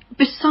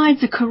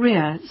 Besides a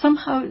career,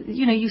 somehow,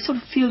 you sort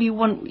of feel you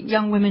want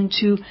young women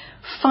to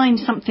find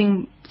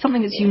something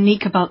that's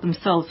unique about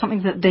themselves,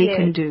 something that they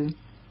can do.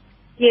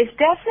 Yes,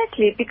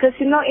 definitely, because,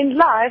 in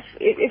life,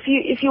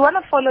 if you want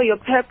to follow your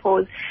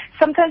purpose,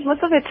 sometimes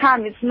most of the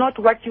time it's not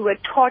what you were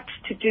taught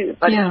to do,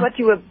 but it's what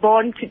you were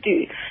born to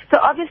do. So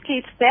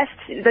obviously it's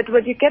best that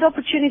when you get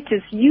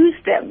opportunities, use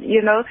them,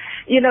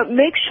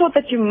 make sure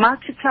that you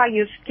multiply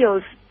your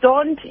skills.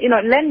 Don't,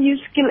 learn new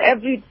skill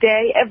every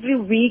day, every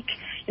week,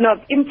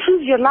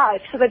 improve your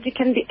life so that you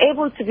can be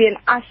able to be an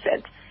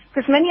asset.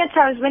 Because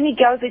many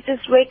girls, they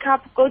just wake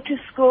up, go to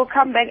school,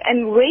 come back,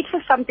 and wait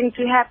for something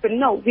to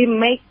happen. No, we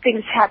make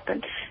things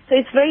happen. So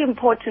it's very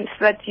important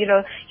that, you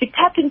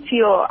tap into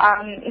your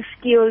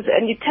skills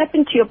and you tap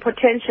into your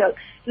potential.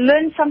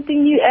 Learn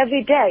something new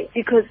every day,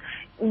 because,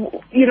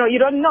 you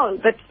don't know,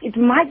 but it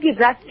might be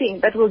that thing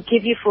that will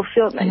give you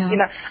fulfillment.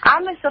 Yeah.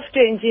 I'm a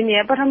software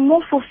engineer, but I'm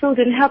more fulfilled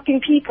in helping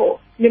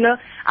people.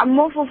 I'm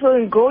more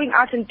fulfilled in going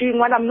out and doing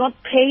what I'm not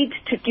paid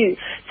to do.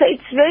 So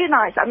it's very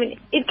nice. I mean,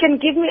 it can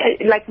give me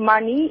like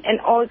money and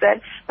all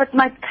that, but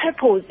my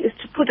purpose is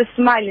to put a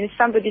smile in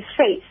somebody's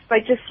face by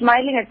just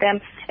smiling at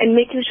them and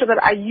making sure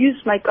that I use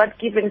my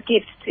God-given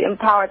gifts to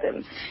empower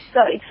them.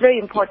 So it's very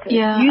important.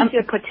 Use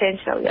your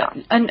potential.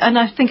 And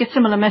I think a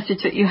similar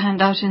message that you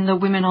hand out in the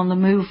Women on the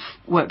Move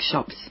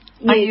workshops.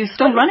 Yes. Are you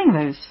still running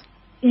those?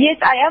 Yes,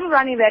 I am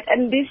running that,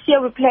 and this year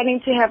we're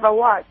planning to have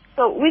awards.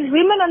 So with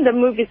Women on the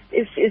Move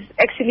is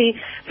actually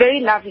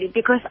very lovely,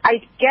 because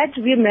I get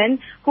women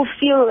who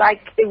feel like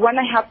they want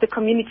to help the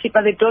community,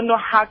 but they don't know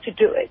how to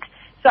do it.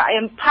 So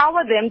I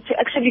empower them to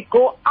actually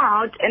go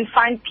out and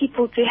find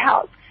people to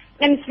help.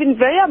 And it's been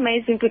very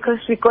amazing because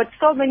we got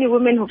so many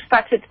women who've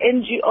started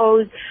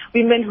NGOs,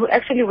 women who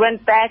actually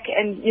went back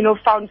and, you know,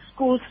 found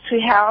schools to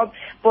help,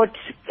 bought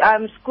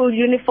school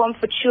uniform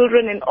for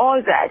children and all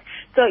that.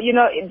 So, you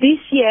know, this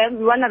year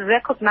we want to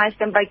recognize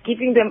them by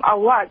giving them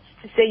awards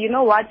to say, you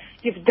know what,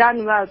 you've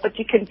done well, but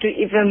you can do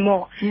even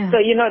more. Yeah. So,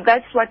 you know,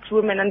 that's what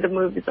Women on the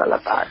Move is all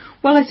about.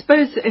 Well, I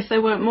suppose if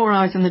there weren't more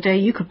hours in the day,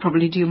 you could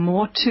probably do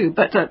more too.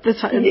 But right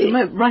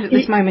at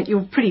this moment,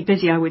 you're pretty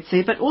busy, I would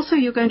say. But also,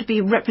 you're going to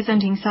be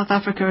representing South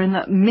Africa in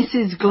the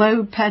Mrs.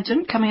 Globe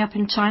pageant coming up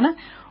in China.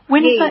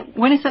 When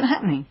is that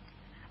happening?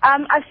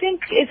 I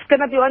think it's going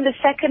to be on the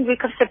second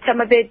week of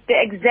September. The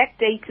exact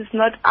date is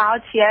not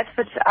out yet,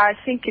 but I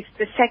think it's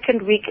the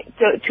second week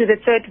to the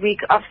third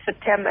week of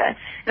September.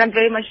 And I'm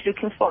very much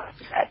looking forward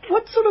to that.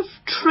 What sort of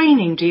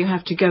training do you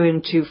have to go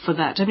into for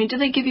that? I mean, do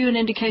they give you an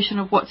indication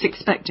of what's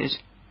expected?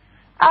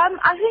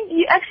 I think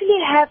you actually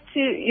have to,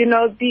 you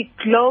know, be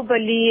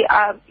globally,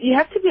 you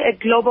have to be a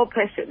global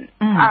person.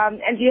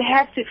 And you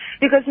have to,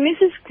 because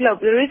Mrs.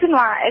 Globe, the reason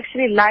why I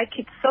actually like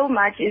it so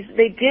much is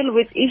they deal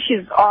with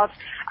issues of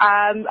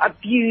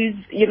abuse,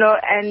 you know,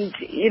 and,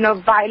 you know,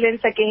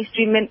 violence against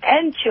women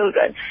and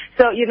children.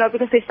 So, you know,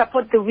 because they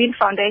support the WIN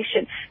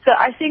Foundation. So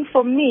I think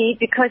for me,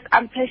 because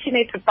I'm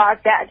passionate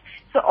about that,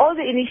 so all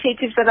the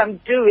initiatives that I'm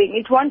doing,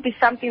 it won't be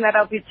something that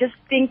I'll be just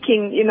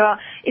thinking, you know,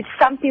 it's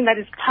something that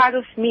is part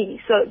of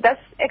me. So that's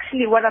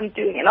actually what I'm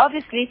doing. And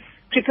obviously,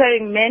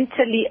 preparing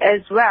mentally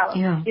as well.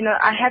 Yeah. You know,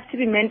 I have to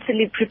be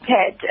mentally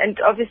prepared, and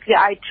obviously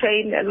I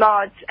train a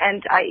lot,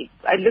 and I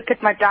look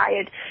at my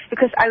diet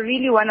because I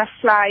really want to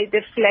fly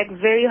the flag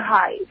very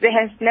high. There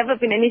has never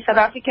been any South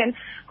African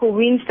who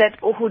wins that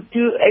or who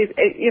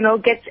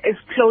gets as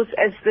close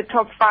as the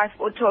top 5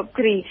 or top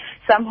 3.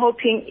 So I'm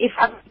hoping if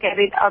I get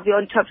it, I'll be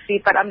on top 3,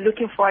 but I'm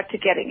looking forward to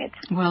getting it.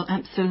 Well,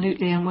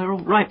 absolutely, and we're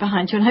all right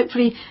behind you, and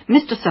hopefully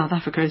Mr. South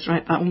Africa is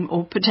right behind,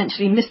 or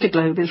potentially Mr.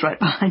 Globe is right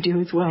behind you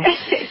as well.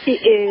 He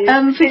is.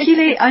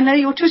 Fikile, I know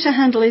your Twitter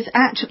handle is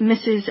at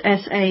Mrs.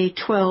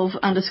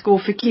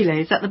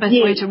 SA12_Fikile. Is that the best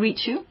way to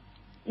reach you?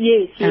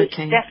 Yes,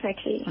 okay.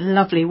 Definitely.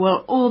 Lovely.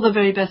 Well, all the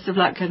very best of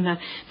luck, and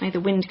may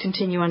the wind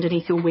continue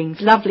underneath your wings.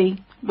 Lovely.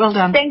 Well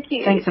done. Thank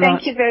you. Thanks a lot.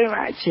 Thank you very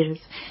much. Cheers.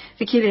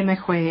 Fikile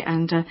Mekwe,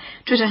 and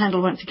Twitter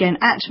handle once again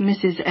at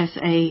Mrs.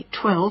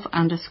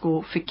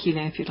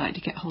 SA12_Fikile if you'd like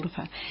to get hold of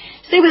her.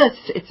 Stay with us.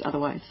 It's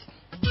Otherwise.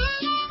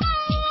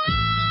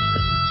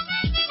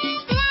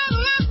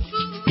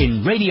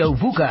 In Radio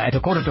VUCA at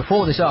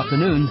 3:45 this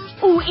afternoon.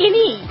 Oh,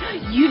 Emmy,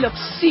 you look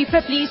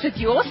super pleased with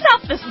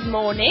yourself this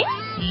morning.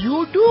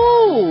 You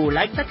do,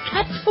 like the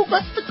cat who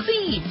got the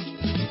cream.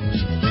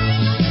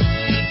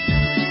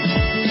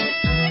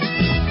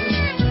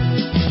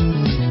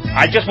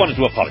 I just wanted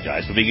to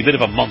apologise for being a bit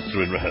of a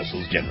monster in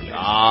rehearsals generally.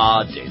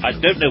 David. I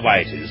don't know why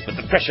it is, but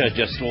the pressure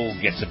just all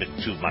gets a bit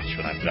too much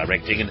when I'm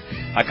directing, and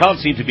I can't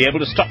seem to be able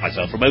to stop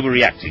myself from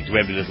overreacting to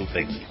every little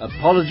thing.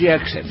 Apology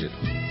accepted.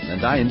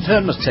 And I in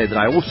turn must say that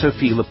I also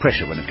feel the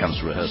pressure when it comes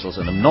to rehearsals,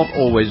 and am not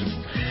always,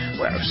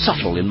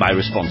 subtle in my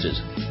responses.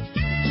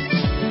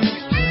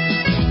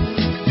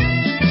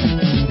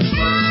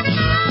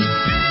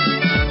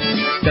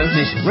 Don't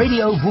miss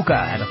Radio VUCA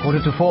at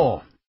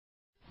 3:45.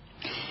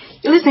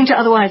 You're listening to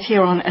Otherwise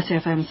here on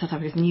SAFM, South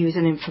Africa's news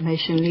and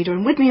information leader.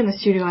 And with me in the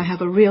studio, I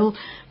have a real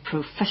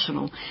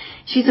professional.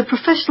 She's a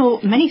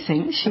professional many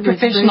things. She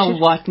professional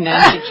what,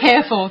 Nancy?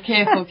 Careful.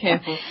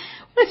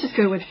 Let's just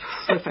go with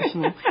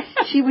professional.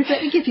 She was,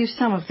 let me give you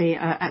some of the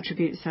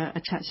attributes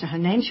attached to her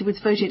name. She was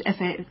voted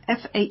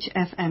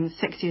FHFM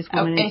Sexiest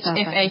Woman in South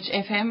Africa.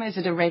 FHFM, is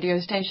it a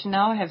radio station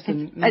now? Have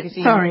the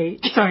magazine... Sorry,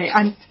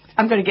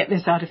 I'm going to get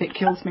this out if it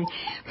kills me.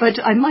 But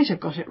I might have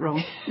got it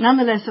wrong.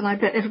 Nonetheless, and I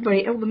bet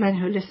everybody, all the men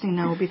who are listening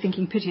now will be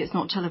thinking, pity it's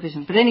not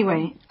television. But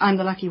anyway, I'm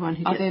the lucky one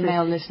who gets Are there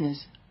male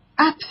listeners?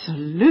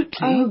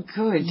 Absolutely. Oh,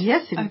 good.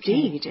 Yes,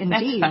 indeed. Okay.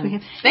 That's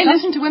fun. They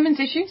listen to women's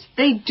issues?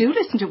 They do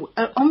listen to,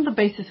 on the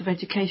basis of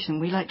education,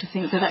 we like to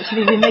think that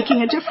actually we're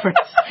making a difference.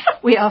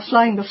 We are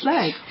flying the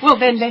flag. Well,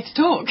 then let's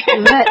talk.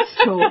 Let's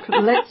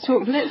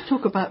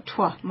talk about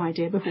toi, my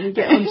dear, before we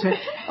get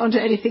onto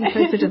anything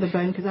closer to the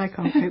bone, because I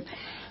can't cope.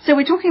 So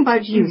we're talking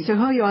about you. So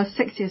you are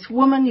Sexiest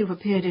Woman. You've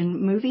appeared in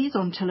movies,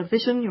 on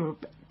television. You're a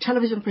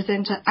television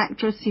presenter,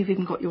 actress. You've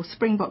even got your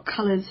Springbok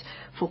colours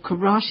for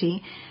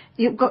karate.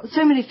 You've got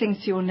so many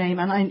things to your name,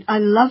 and I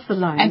love the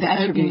line. And the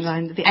attributes.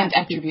 Line, the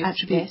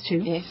attributes Yes,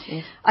 too. Yes.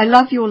 I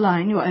love your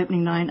line, your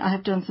opening line. I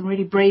have done some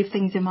really brave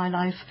things in my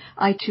life.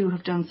 I too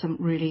have done some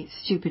really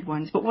stupid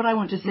ones. But what I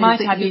want to say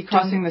Might is I be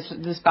crossing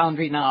this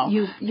boundary now?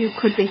 You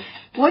could be.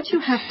 What you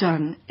have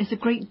done is a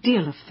great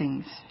deal of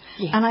things.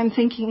 Yeah. And I'm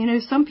thinking,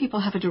 some people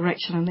have a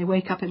direction and they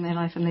wake up in their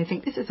life and they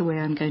think, this is the way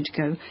I'm going to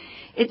go.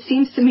 It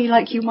seems to me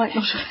like you might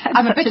not have had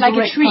I'm a bit like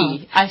a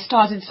tree. Path. I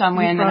started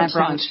somewhere and then I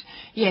branched.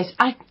 Yes,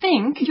 I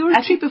think... You're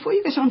a tree, before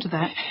you get onto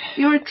that,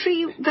 you're a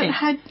tree that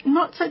had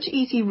not such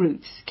easy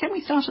roots. Can we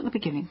start at the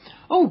beginning?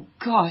 Oh,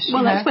 gosh.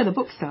 Well, that's where the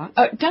book starts.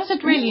 Does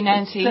it really,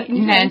 Nancy?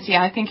 Nancy,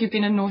 I think you've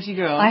been a naughty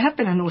girl. I have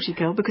been a naughty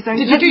girl because I...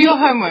 Did you do your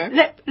homework?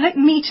 Let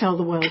me tell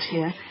the world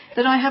here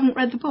that I haven't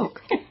read the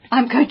book.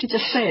 I'm going to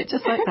just say it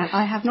just like that.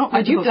 I have not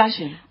read the book. Are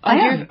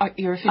you blushing?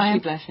 You're officially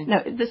blushing.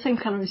 No, the same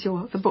colour as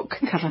the book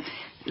cover.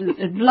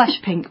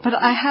 Blush pink. But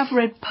I have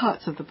read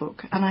parts of the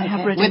book. And I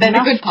have read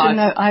enough to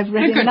know... I've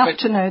read enough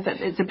to know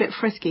that it's a bit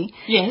frisky.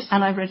 Yes.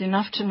 And I've read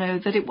enough to know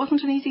that it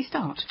wasn't an easy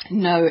start.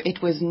 No,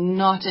 it was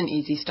not an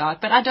easy start.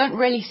 But I don't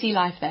really see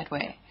life that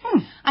way.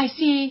 I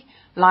see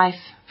life...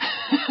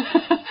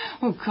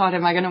 Oh, God,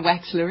 am I going to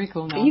wax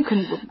lyrical now? You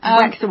can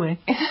wax away.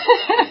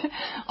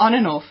 On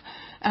and off.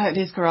 It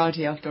is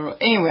karate after all.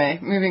 Anyway,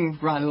 moving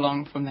right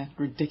along from that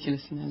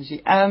ridiculous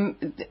analogy.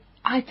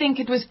 I think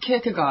it was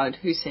Kierkegaard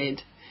who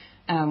said,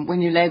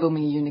 when you label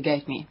me, you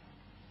negate me.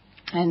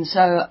 And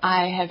so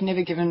I have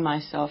never given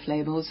myself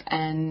labels,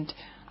 and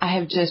I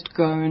have just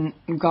gone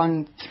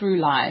through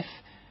life,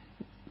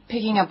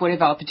 picking up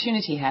whatever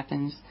opportunity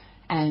happens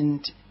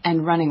and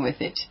running with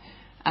it.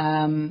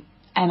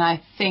 And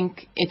I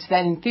think it's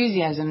that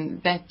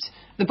enthusiasm that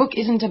the book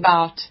isn't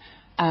about...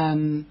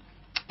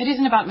 it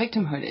isn't about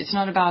victimhood. It's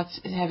not about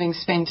having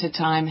spent a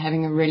time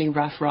having a really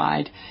rough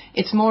ride.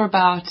 It's more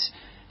about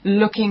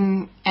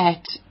looking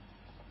at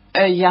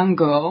a young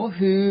girl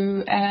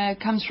who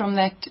comes from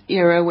that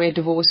era where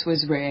divorce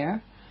was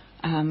rare.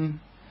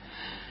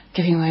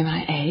 Giving away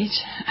my age.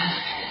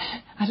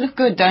 I look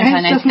good, don't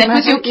I, Nancy? That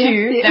was your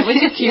cue. Yeah. That was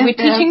your cue. We're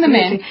teaching the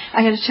men.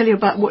 I'm going to tell you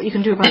about what you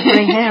can do about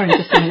grey hair in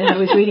just a minute. I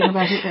was reading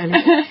about it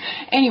earlier.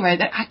 Anyway,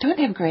 I don't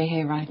have grey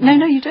hair right now.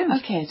 No, you don't.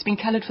 Okay, it's been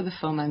coloured for the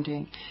film I'm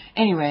doing.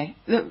 Anyway,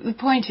 the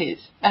point is...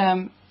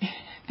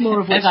 more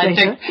of which as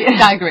later. I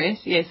digress,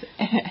 yes.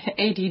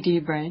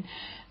 ADD brain.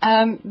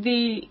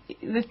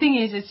 The thing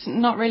is, it's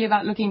not really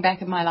about looking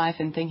back at my life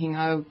and thinking,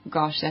 oh,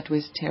 gosh, that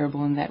was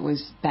terrible and that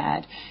was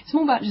bad. It's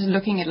more about just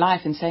looking at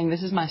life and saying,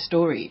 this is my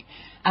story.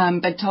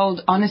 But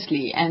told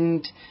honestly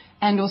and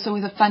also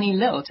with a funny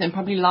lilt and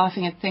probably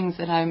laughing at things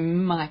that I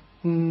might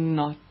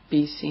not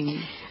be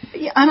seeing.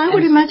 Yeah, and I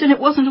would imagine it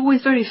wasn't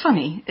always very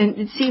funny. And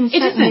it seems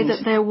certainly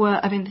that there were,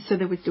 so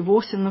there was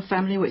divorce in the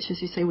family, which, as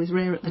you say, was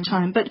rare at the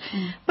time.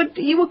 But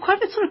you were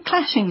quite a sort of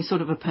clashing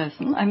sort of a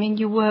person. I mean,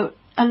 you were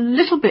a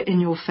little bit in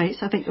your face.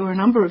 I think there were a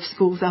number of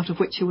schools out of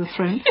which you were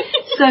thrown.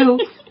 So...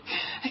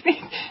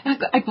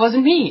 It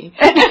wasn't me.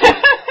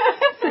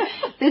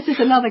 This is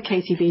another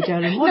KTB,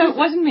 darling. It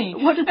wasn't me.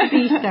 What does the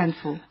B stand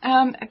for?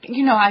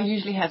 I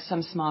usually have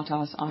some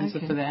smart-ass answer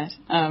for that.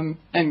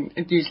 And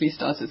it usually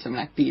starts with something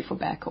like B for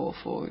back off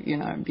or,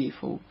 B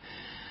for...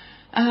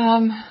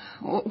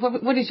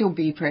 What is your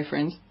B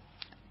preference?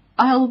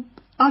 I'll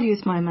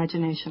use my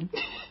imagination.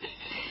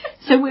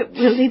 So we'll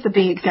leave the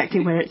B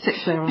exactly where it sits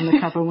there on the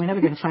cover, and we're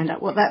never going to find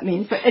out what that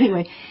means. But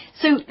anyway,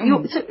 so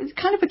it's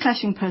kind of a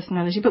clashing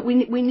personality, but we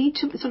need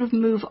to sort of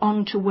move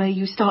on to where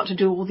you start to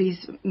do all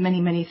these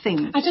many, many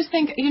things. I just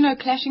think,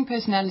 clashing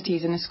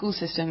personalities in a school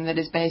system that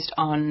is based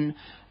on,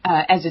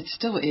 as it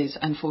still is,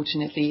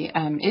 unfortunately,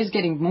 is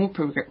getting more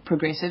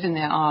progressive, and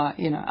there are,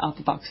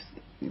 out-the-box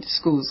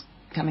schools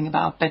coming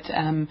about, but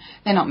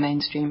they're not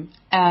mainstream.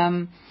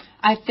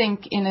 I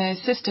think in a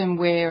system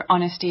where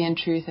honesty and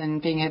truth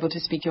and being able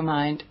to speak your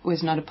mind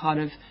was not a part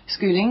of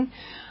schooling,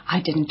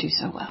 I didn't do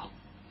so well.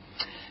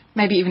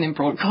 Maybe even in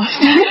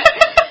broadcasting.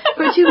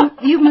 But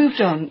you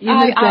moved on. You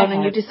moved on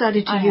and you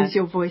decided to use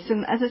your voice.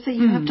 And as I say,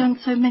 you have done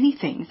so many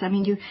things. I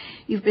mean,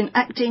 you've been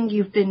acting,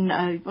 you've been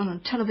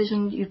on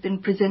television, you've been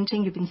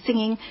presenting, you've been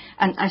singing,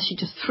 and as she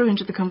just threw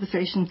into the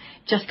conversation,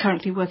 just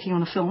currently working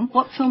on a film.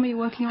 What film are you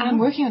working on? I'm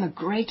working on a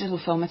great little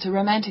film. It's a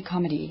romantic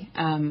comedy,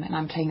 and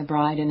I'm playing the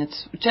bride, and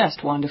it's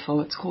just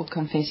wonderful. It's called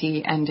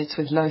Confetti, and it's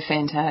with Lo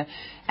Fanta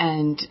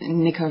and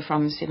Nico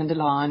from Seven de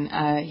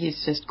Laan.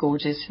 He's just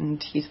gorgeous,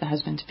 and he's the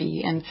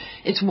husband-to-be, and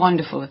it's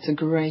wonderful. It's a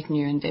great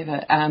new endeavour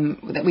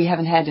that we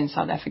haven't had in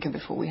South Africa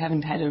before. We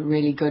haven't had a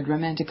really good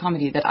romantic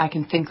comedy that I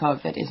can think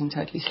of that isn't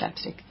totally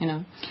slapstick,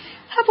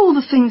 Have all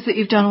the things that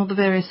you've done, all the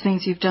various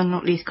things you've done,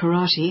 not least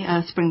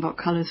karate, Springbok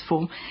Colours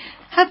for,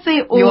 have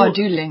they all... You are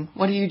doodling.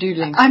 What are you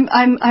doodling?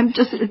 I'm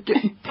just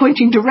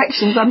pointing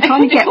directions. I'm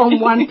trying to get on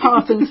one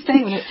path and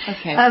stay on it.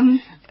 Okay.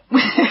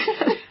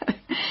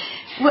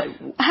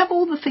 Have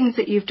all the things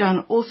that you've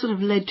done all sort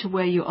of led to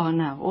where you are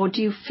now? Or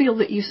do you feel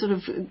that you've sort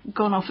of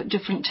gone off at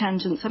different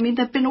tangents? I mean,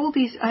 there have been all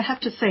these, I have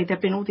to say, there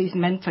have been all these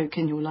menfolk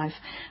in your life.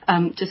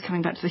 Just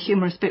coming back to the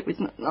humorous bit, which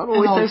is not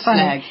always so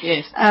funny. Slag,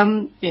 yes.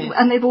 Yes.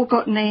 And they've all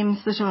got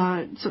names that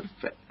are sort of...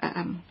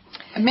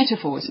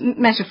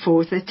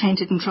 metaphors. There's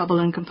Tainted and Trouble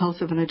and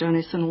Compulsive and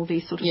Adonis and all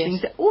these sort of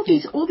things. All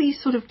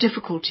these sort of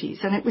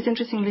difficulties. And it was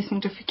interesting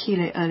listening to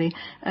Fikile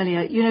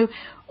earlier.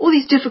 All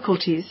these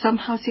difficulties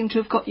somehow seem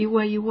to have got you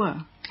where you were.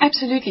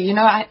 Absolutely.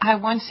 I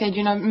once said,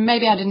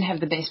 maybe I didn't have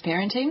the best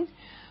parenting,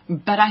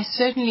 but I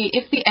certainly,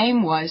 if the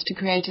aim was to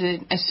create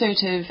an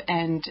assertive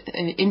and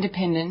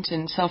independent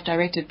and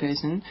self-directed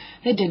person,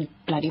 they did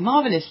bloody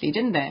marvellously,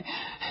 didn't they?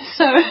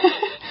 So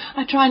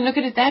I try and look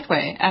at it that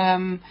way.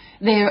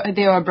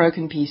 There are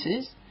broken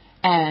pieces,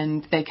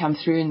 and they come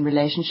through in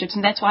relationships,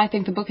 and that's why I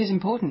think the book is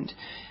important.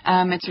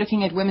 It's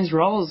looking at women's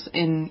roles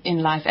in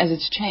life as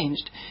it's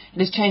changed. It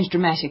has changed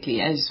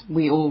dramatically, as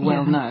we all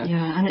well know.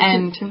 Yeah,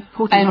 and it's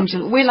important.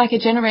 And we're like a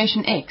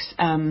Generation X,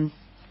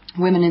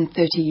 women in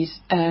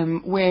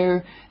 30s,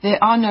 where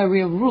there are no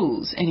real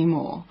rules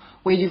anymore,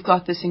 where you've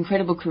got this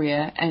incredible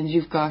career and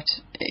you've got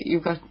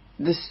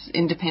this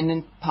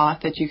independent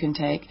path that you can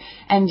take,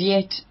 and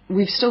yet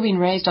we've still been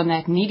raised on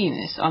that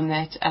neediness, on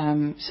that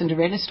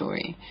Cinderella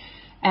story.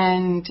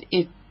 And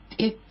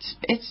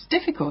it's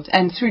difficult.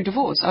 And through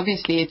divorce,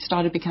 obviously, it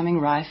started becoming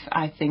rife.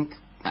 I think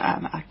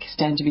I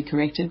stand to be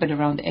corrected, but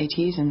around the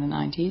 80s and the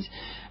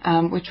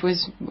 90s, which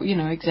was,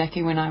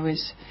 exactly when I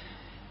was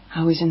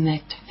in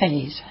that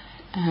phase.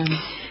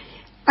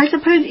 I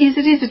suppose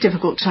it is a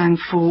difficult time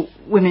for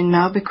women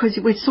now, because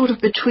we're sort of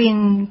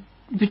between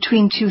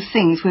two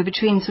things. We're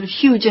between sort of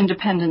huge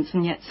independence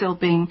and yet still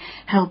being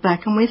held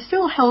back. And we're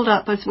still held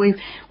up, as we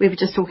were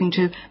just talking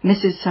to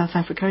Mrs. South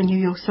Africa, and you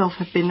yourself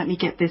have been, let me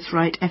get this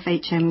right,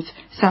 FHM's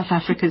South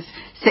Africa's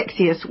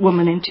sexiest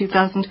woman in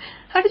 2000.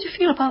 How did you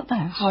feel about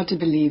that? Hard to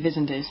believe,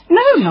 isn't it?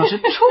 No, not at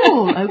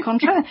all. Au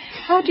contraire.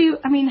 How did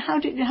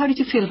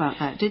you feel about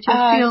that? Did you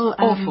feel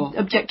awful,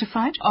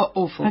 objectified? Oh,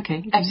 awful.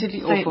 Okay,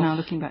 absolutely say awful. It now,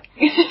 looking back.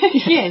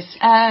 Yes,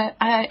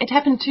 it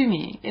happened to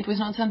me. It was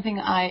not something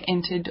I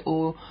entered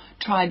or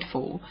tried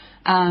for.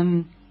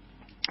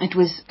 It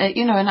was,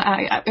 and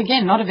I,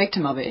 again, not a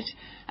victim of it.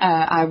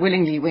 I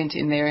willingly went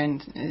in there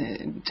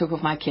and took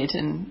off my kit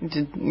and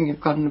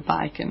got on a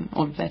bike and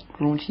all of that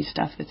raunchy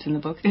stuff that's in the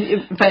book.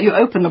 But you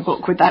open the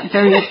book with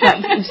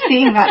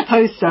seeing that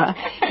poster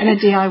in a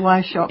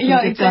DIY shop.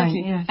 Yeah,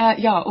 exactly.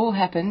 All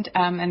happened.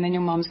 And then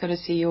your mom's got to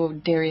see your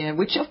derriere,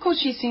 which of course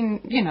she's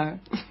seen,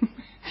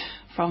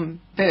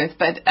 from birth.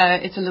 But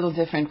it's a little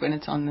different when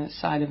it's on the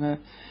side of a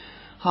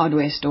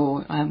hardware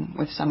store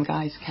with some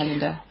guy's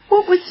calendar.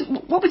 What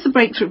was the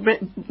breakthrough?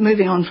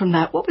 Moving on from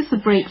that, what was the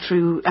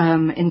breakthrough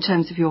in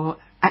terms of your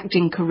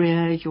acting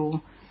career,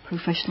 your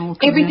professional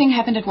career? Everything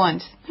happened at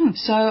once.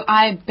 So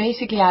I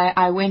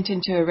went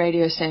into a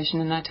radio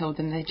station and I told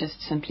them they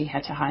just simply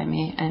had to hire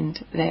me, and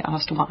they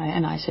asked why,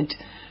 and I said,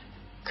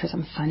 because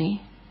I'm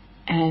funny.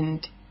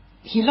 And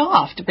he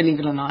laughed, believe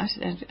it or not.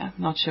 I'm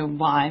not sure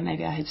why.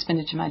 Maybe I had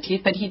spinach in my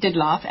teeth, but he did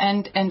laugh,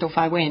 and off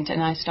I went,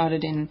 and I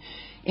started in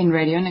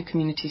radio in a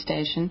community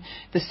station.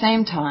 The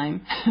same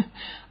time,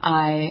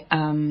 I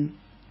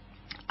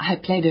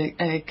played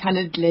a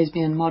coloured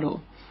lesbian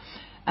model.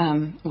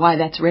 Why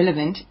that's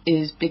relevant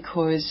is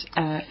because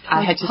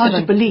I had to hard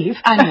to believe.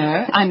 I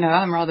know,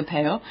 I'm rather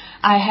pale.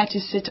 I had to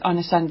sit on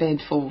a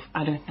sunbed for,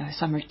 I don't know,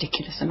 some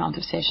ridiculous amount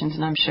of sessions,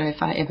 and I'm sure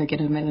if I ever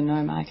get a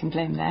melanoma, I can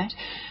blame that.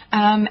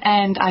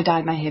 And I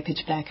dyed my hair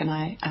pitch black, and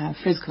I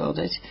frizz-curled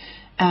it.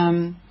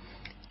 And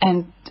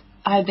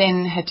I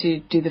then had to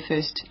do the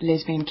first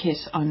lesbian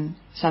kiss on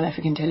South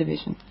African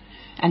television,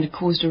 and it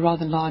caused a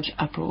rather large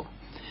uproar.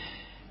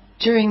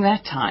 During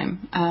that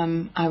time,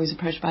 I was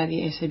approached by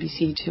the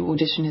SABC to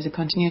audition as a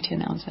continuity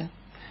announcer.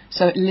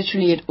 So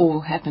literally it all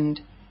happened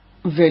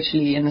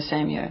virtually in the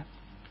same year.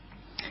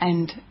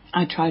 And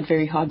I tried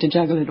very hard to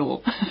juggle it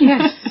all.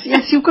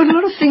 Yes, you've got a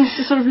lot of things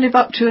to sort of live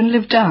up to and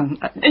live down.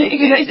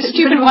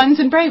 Stupid ones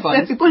and brave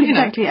ones. Well,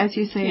 exactly, as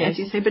you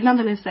say. But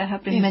nonetheless, there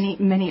have been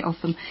many of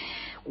them.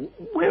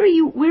 Where are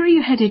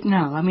you headed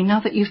now? I mean,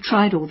 now that you've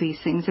tried all these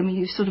things, I mean,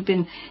 you've sort of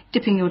been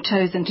dipping your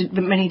toes into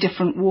many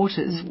different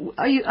waters.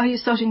 Are you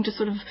starting to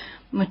sort of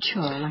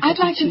mature? I'd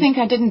like to think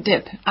I didn't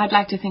dip. I'd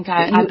like to think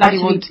I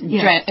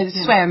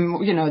swam,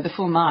 the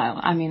full mile.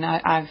 I mean,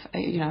 I've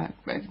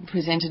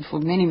presented for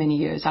many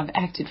years. I've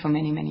acted for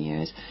many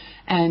years,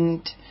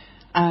 and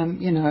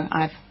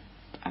I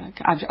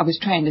was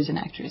trained as an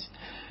actress.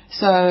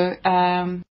 So